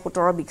আছে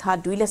 17 বিঘা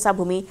 2 লেচা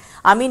ভূমি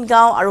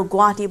আমিনগাঁও আৰু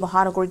গুৱাহাটী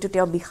মহানগৰীতো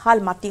তেওঁ বিশাল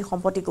মাটি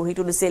সম্পত্তি গঢ়ি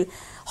তুলিছিল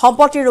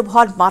সম্পত্তিৰ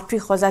লোভত মাতৃ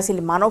সজাইছিল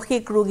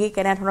মানসিক ৰোগী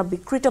কেনেধৰণৰ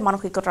বিকৃত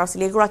মানসিকতাৰ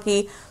আছিল এগৰাকী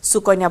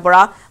সুকন্যা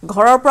বৰা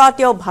ঘৰৰ পৰা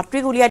তেওঁ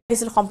ভাতৃক উলিয়াই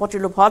দিছিল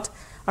সম্পত্তিৰ লোভত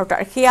আৰু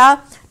সেয়া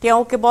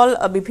তেওঁ কেৱল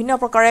বিভিন্ন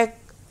প্ৰকাৰে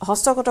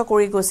হস্তগত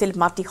কৰি গৈছিল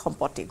মাটি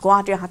সম্পত্তি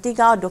গুৱাহাটীৰ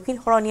হাতীগাঁও দক্ষিণ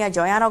শৰণীয়া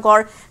জয়ানগৰ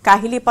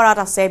কাহিলিপাৰাত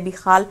আছে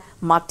বিশাল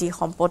মাটি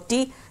সম্পত্তি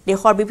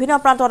দেশৰ বিভিন্ন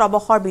প্ৰান্তত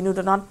অৱসৰ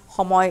বিনোদনত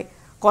সময়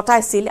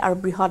কটাইছিল আৰু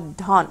বৃহৎ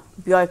ধন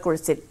ব্যয়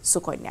কৰিছিল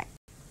সুকন্যাই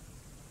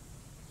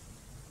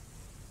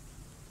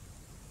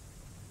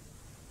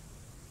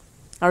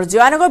আৰু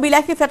জয়ানগৰ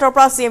বিলাসী ফ্লেটৰ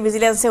পৰা সিএম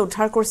ভিজিলেন্সে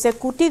উদ্ধাৰ কৰিছে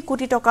কোটি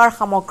কোটি টকাৰ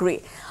সামগ্ৰী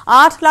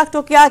 8 লাখ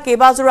টকীয়া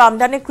কেবাজোৰ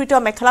আমদানিকৃত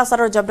মেখেলা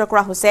চাদৰ জব্দ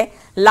কৰা হৈছে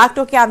লাখ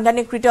টকীয়া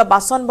আমদানিকৃত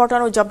বাচন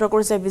বৰ্তনো জব্দ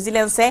কৰিছে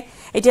ভিজিলেন্সে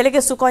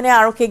এতিয়ালৈকে সুকন্যা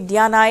আৰক্ষীক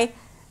দিয়া নাই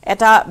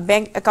এটা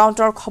বেংক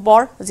একাউণ্টৰ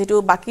খবৰ যেটো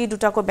বাকি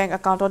দুটাকৈ বেংক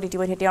একাউণ্টত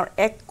ইতিমধ্যে তেওঁৰ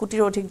 1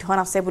 কোটিৰ অধিক ধন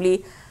আছে বুলি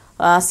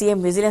সিএম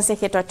ভিজিলেন্সে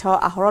সেই তথ্য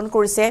আহৰণ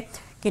কৰিছে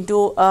কিন্তু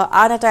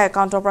আন এটা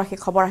একাউণ্টৰ পৰা সেই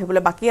খবৰ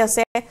আহিবলৈ বাকি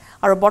আছে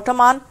আৰু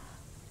বৰ্তমান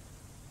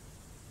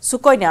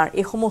সুকন্যাৰ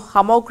এইসমূহ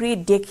সামগ্ৰী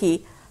দেখি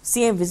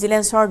সিএম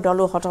ভিজিলেন্সৰ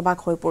দলো হতবাক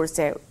হৈ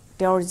পৰিছে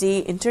তেওঁৰ যি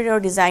ইণ্টেৰিয়ৰ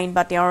ডিজাইন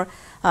বা তেওঁৰ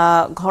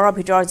ঘৰৰ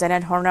ভিতৰ যেনে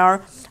ধৰণৰ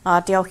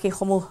তেওঁ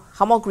সেইসমূহ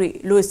সামগ্ৰী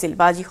লৈছিল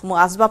বা যিসমূহ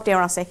আজবাব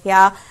তেওঁৰ আছে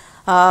সেয়া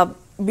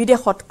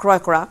বিদেশত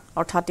ক্ৰয় কৰা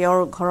অৰ্থাৎ তেওঁৰ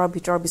ঘৰৰ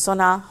ভিতৰ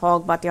বিছনা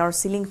হওক বা তেওঁৰ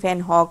সিলিং ফেন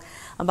হওক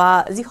বা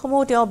যিসমূহ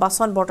তেওঁ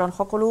বাচন বৰ্তন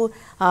সকলো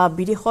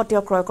বিদেশত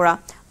তেওঁ ক্ৰয় কৰা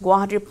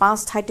গুৱাহাটীৰ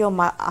 5 ঠাইতে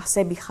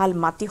আছে বিশাল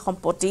মাটি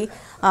সম্পত্তি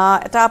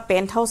এটা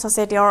পেন্ট হাউস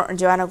আছে তেওঁৰ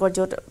জয়ানগৰ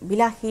য'ত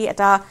বিলাসী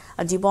এটা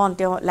জীৱন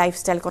তেওঁ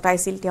লাইফষ্টাইল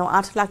কটাইছিল তেওঁ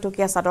 8 লাখ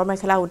টকীয়া চাদৰ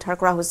মেখেলা উদ্ধাৰ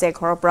কৰা হৈছে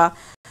ঘৰৰ পৰা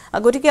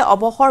গতিকে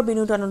অৱসৰ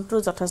বিনোদনতো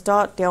যথেষ্ট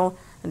তেওঁ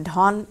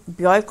ধন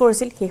ব্যয়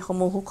কৰিছিল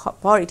সেইসমূহ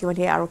খবৰ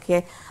ইতিমধ্যে আৰক্ষীয়ে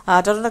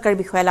তদন্তকাৰী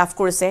বিষয়া লাভ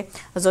কৰিছে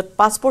য'ত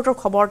পাছপোৰ্টৰ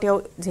খবৰ তেওঁ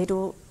যেহেতু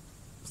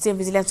সিএম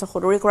ভিজিলেন্সৰ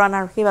সদৰি কৰা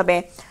নাই সেইবাবে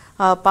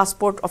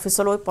পাছপোৰ্ট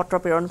অফিচলৈ পত্ৰ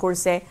প্ৰেৰণ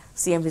কৰিছে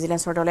সিএম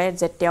ভিজিলেন্সৰ দলে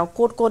যে তেওঁ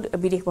কোট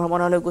বিদেশ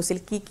ভ্ৰমণলৈ গৈছিল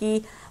কি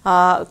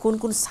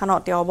কোন স্থানত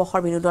তেওঁ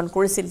অৱসৰ বিনোদন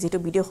কৰিছিল যেটো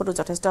বিদেশতো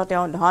যথেষ্ট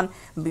তেওঁ ধন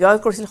ব্যয়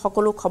কৰিছিল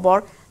সকলো খবৰ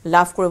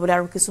লাভ কৰিবলৈ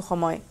আৰু কিছু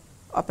সময়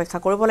অপেক্ষা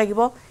কৰিব লাগিব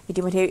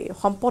ইতিমধ্যে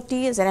সম্পত্তি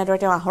যেনেদৰে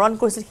তেওঁ আহৰণ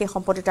কৰিছিল সেই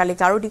সম্পত্তিৰ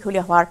তালিকা আৰু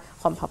দীঘলীয়া হোৱাৰ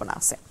সম্ভাৱনা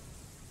আছে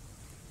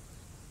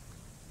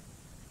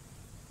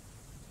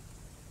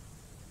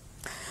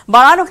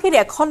বাৰাণসীত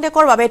এখন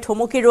দেশৰ বাবে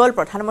থমকি ৰল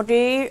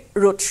প্ৰধানমন্ত্ৰীৰ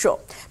ৰোড শ্ব'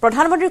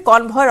 প্ৰধানমন্ত্ৰীৰ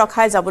কনভয়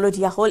ৰখাই যাবলৈ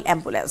দিয়া হ'ল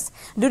এম্বুলেন্স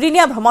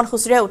দুদিনীয়া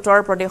ভ্ৰমণসূচীৰে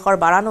উত্তৰ প্ৰদেশৰ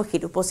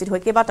বাৰাণসীত উপস্থিত হৈ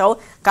কেইবাটাও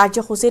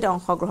কাৰ্যসূচীত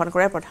অংশগ্ৰহণ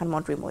কৰে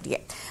প্ৰধানমন্ত্ৰী মোদীয়ে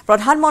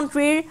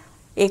প্ৰধানমন্ত্ৰীৰ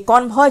এই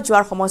কনভয়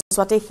যোৱাৰ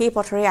সময়ছোৱাতে সেই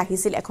পথৰে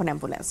আহিছিল এখন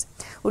এম্বুলেন্স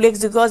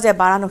উল্লেখযোগ্য যে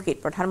বাৰাণসীত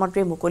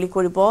প্ৰধানমন্ত্ৰীয়ে মুকলি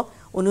কৰিব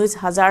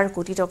 19,000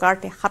 কোটি টকাৰ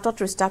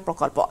 37টা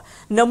প্ৰকল্প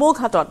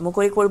নমোঘাটত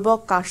মুকলি কৰিব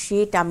কাশী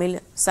তামিল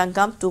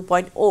সংগম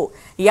 2.0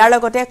 ইয়াৰ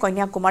লগতে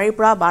কন্যাকুমাৰীৰ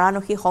পৰা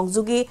বাৰাণসী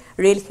সংযোগী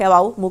ৰেল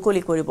সেৱাও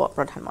মুকলি কৰিব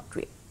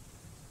প্ৰধানমন্ত্ৰী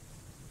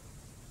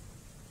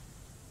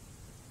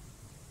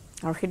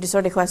আৰু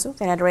হিডিছৰ দেখুৱাইছো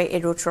কেনেদৰে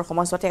এই ৰোড শ্ব'ৰ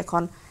সময়ছোৱাতে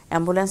এখন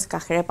এম্বুলেন্স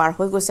কাখেৰে পাৰ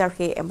হৈ গৈছে আৰু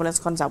সেই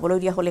এম্বুলেন্সখন যাবলৈ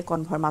দিয়া হ'লে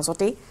কনভয়ৰ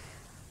মাজতেই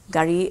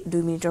গাড়ী 2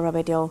 মিনিটৰ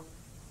বাবে তেওঁ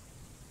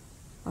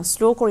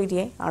স্লো কৰি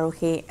দিয়ে আৰু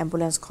সেই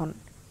এম্বুলেন্সখন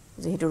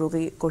যেহেতু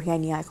ৰোগী কঢ়িয়াই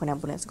নিয়া এখন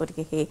এম্বুলেন্স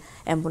গতিকে সেই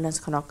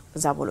এম্বুলেন্সখনক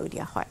যাবলৈ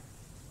দিয়া হয়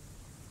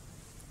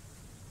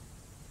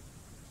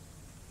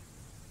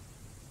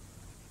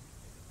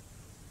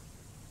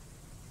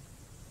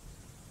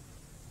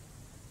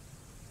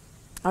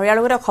আৰু ইয়াৰ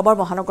লগতে খবৰ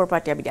মহানগৰৰ পৰা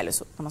এতিয়া বিদায়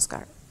লৈছো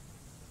নমস্কাৰ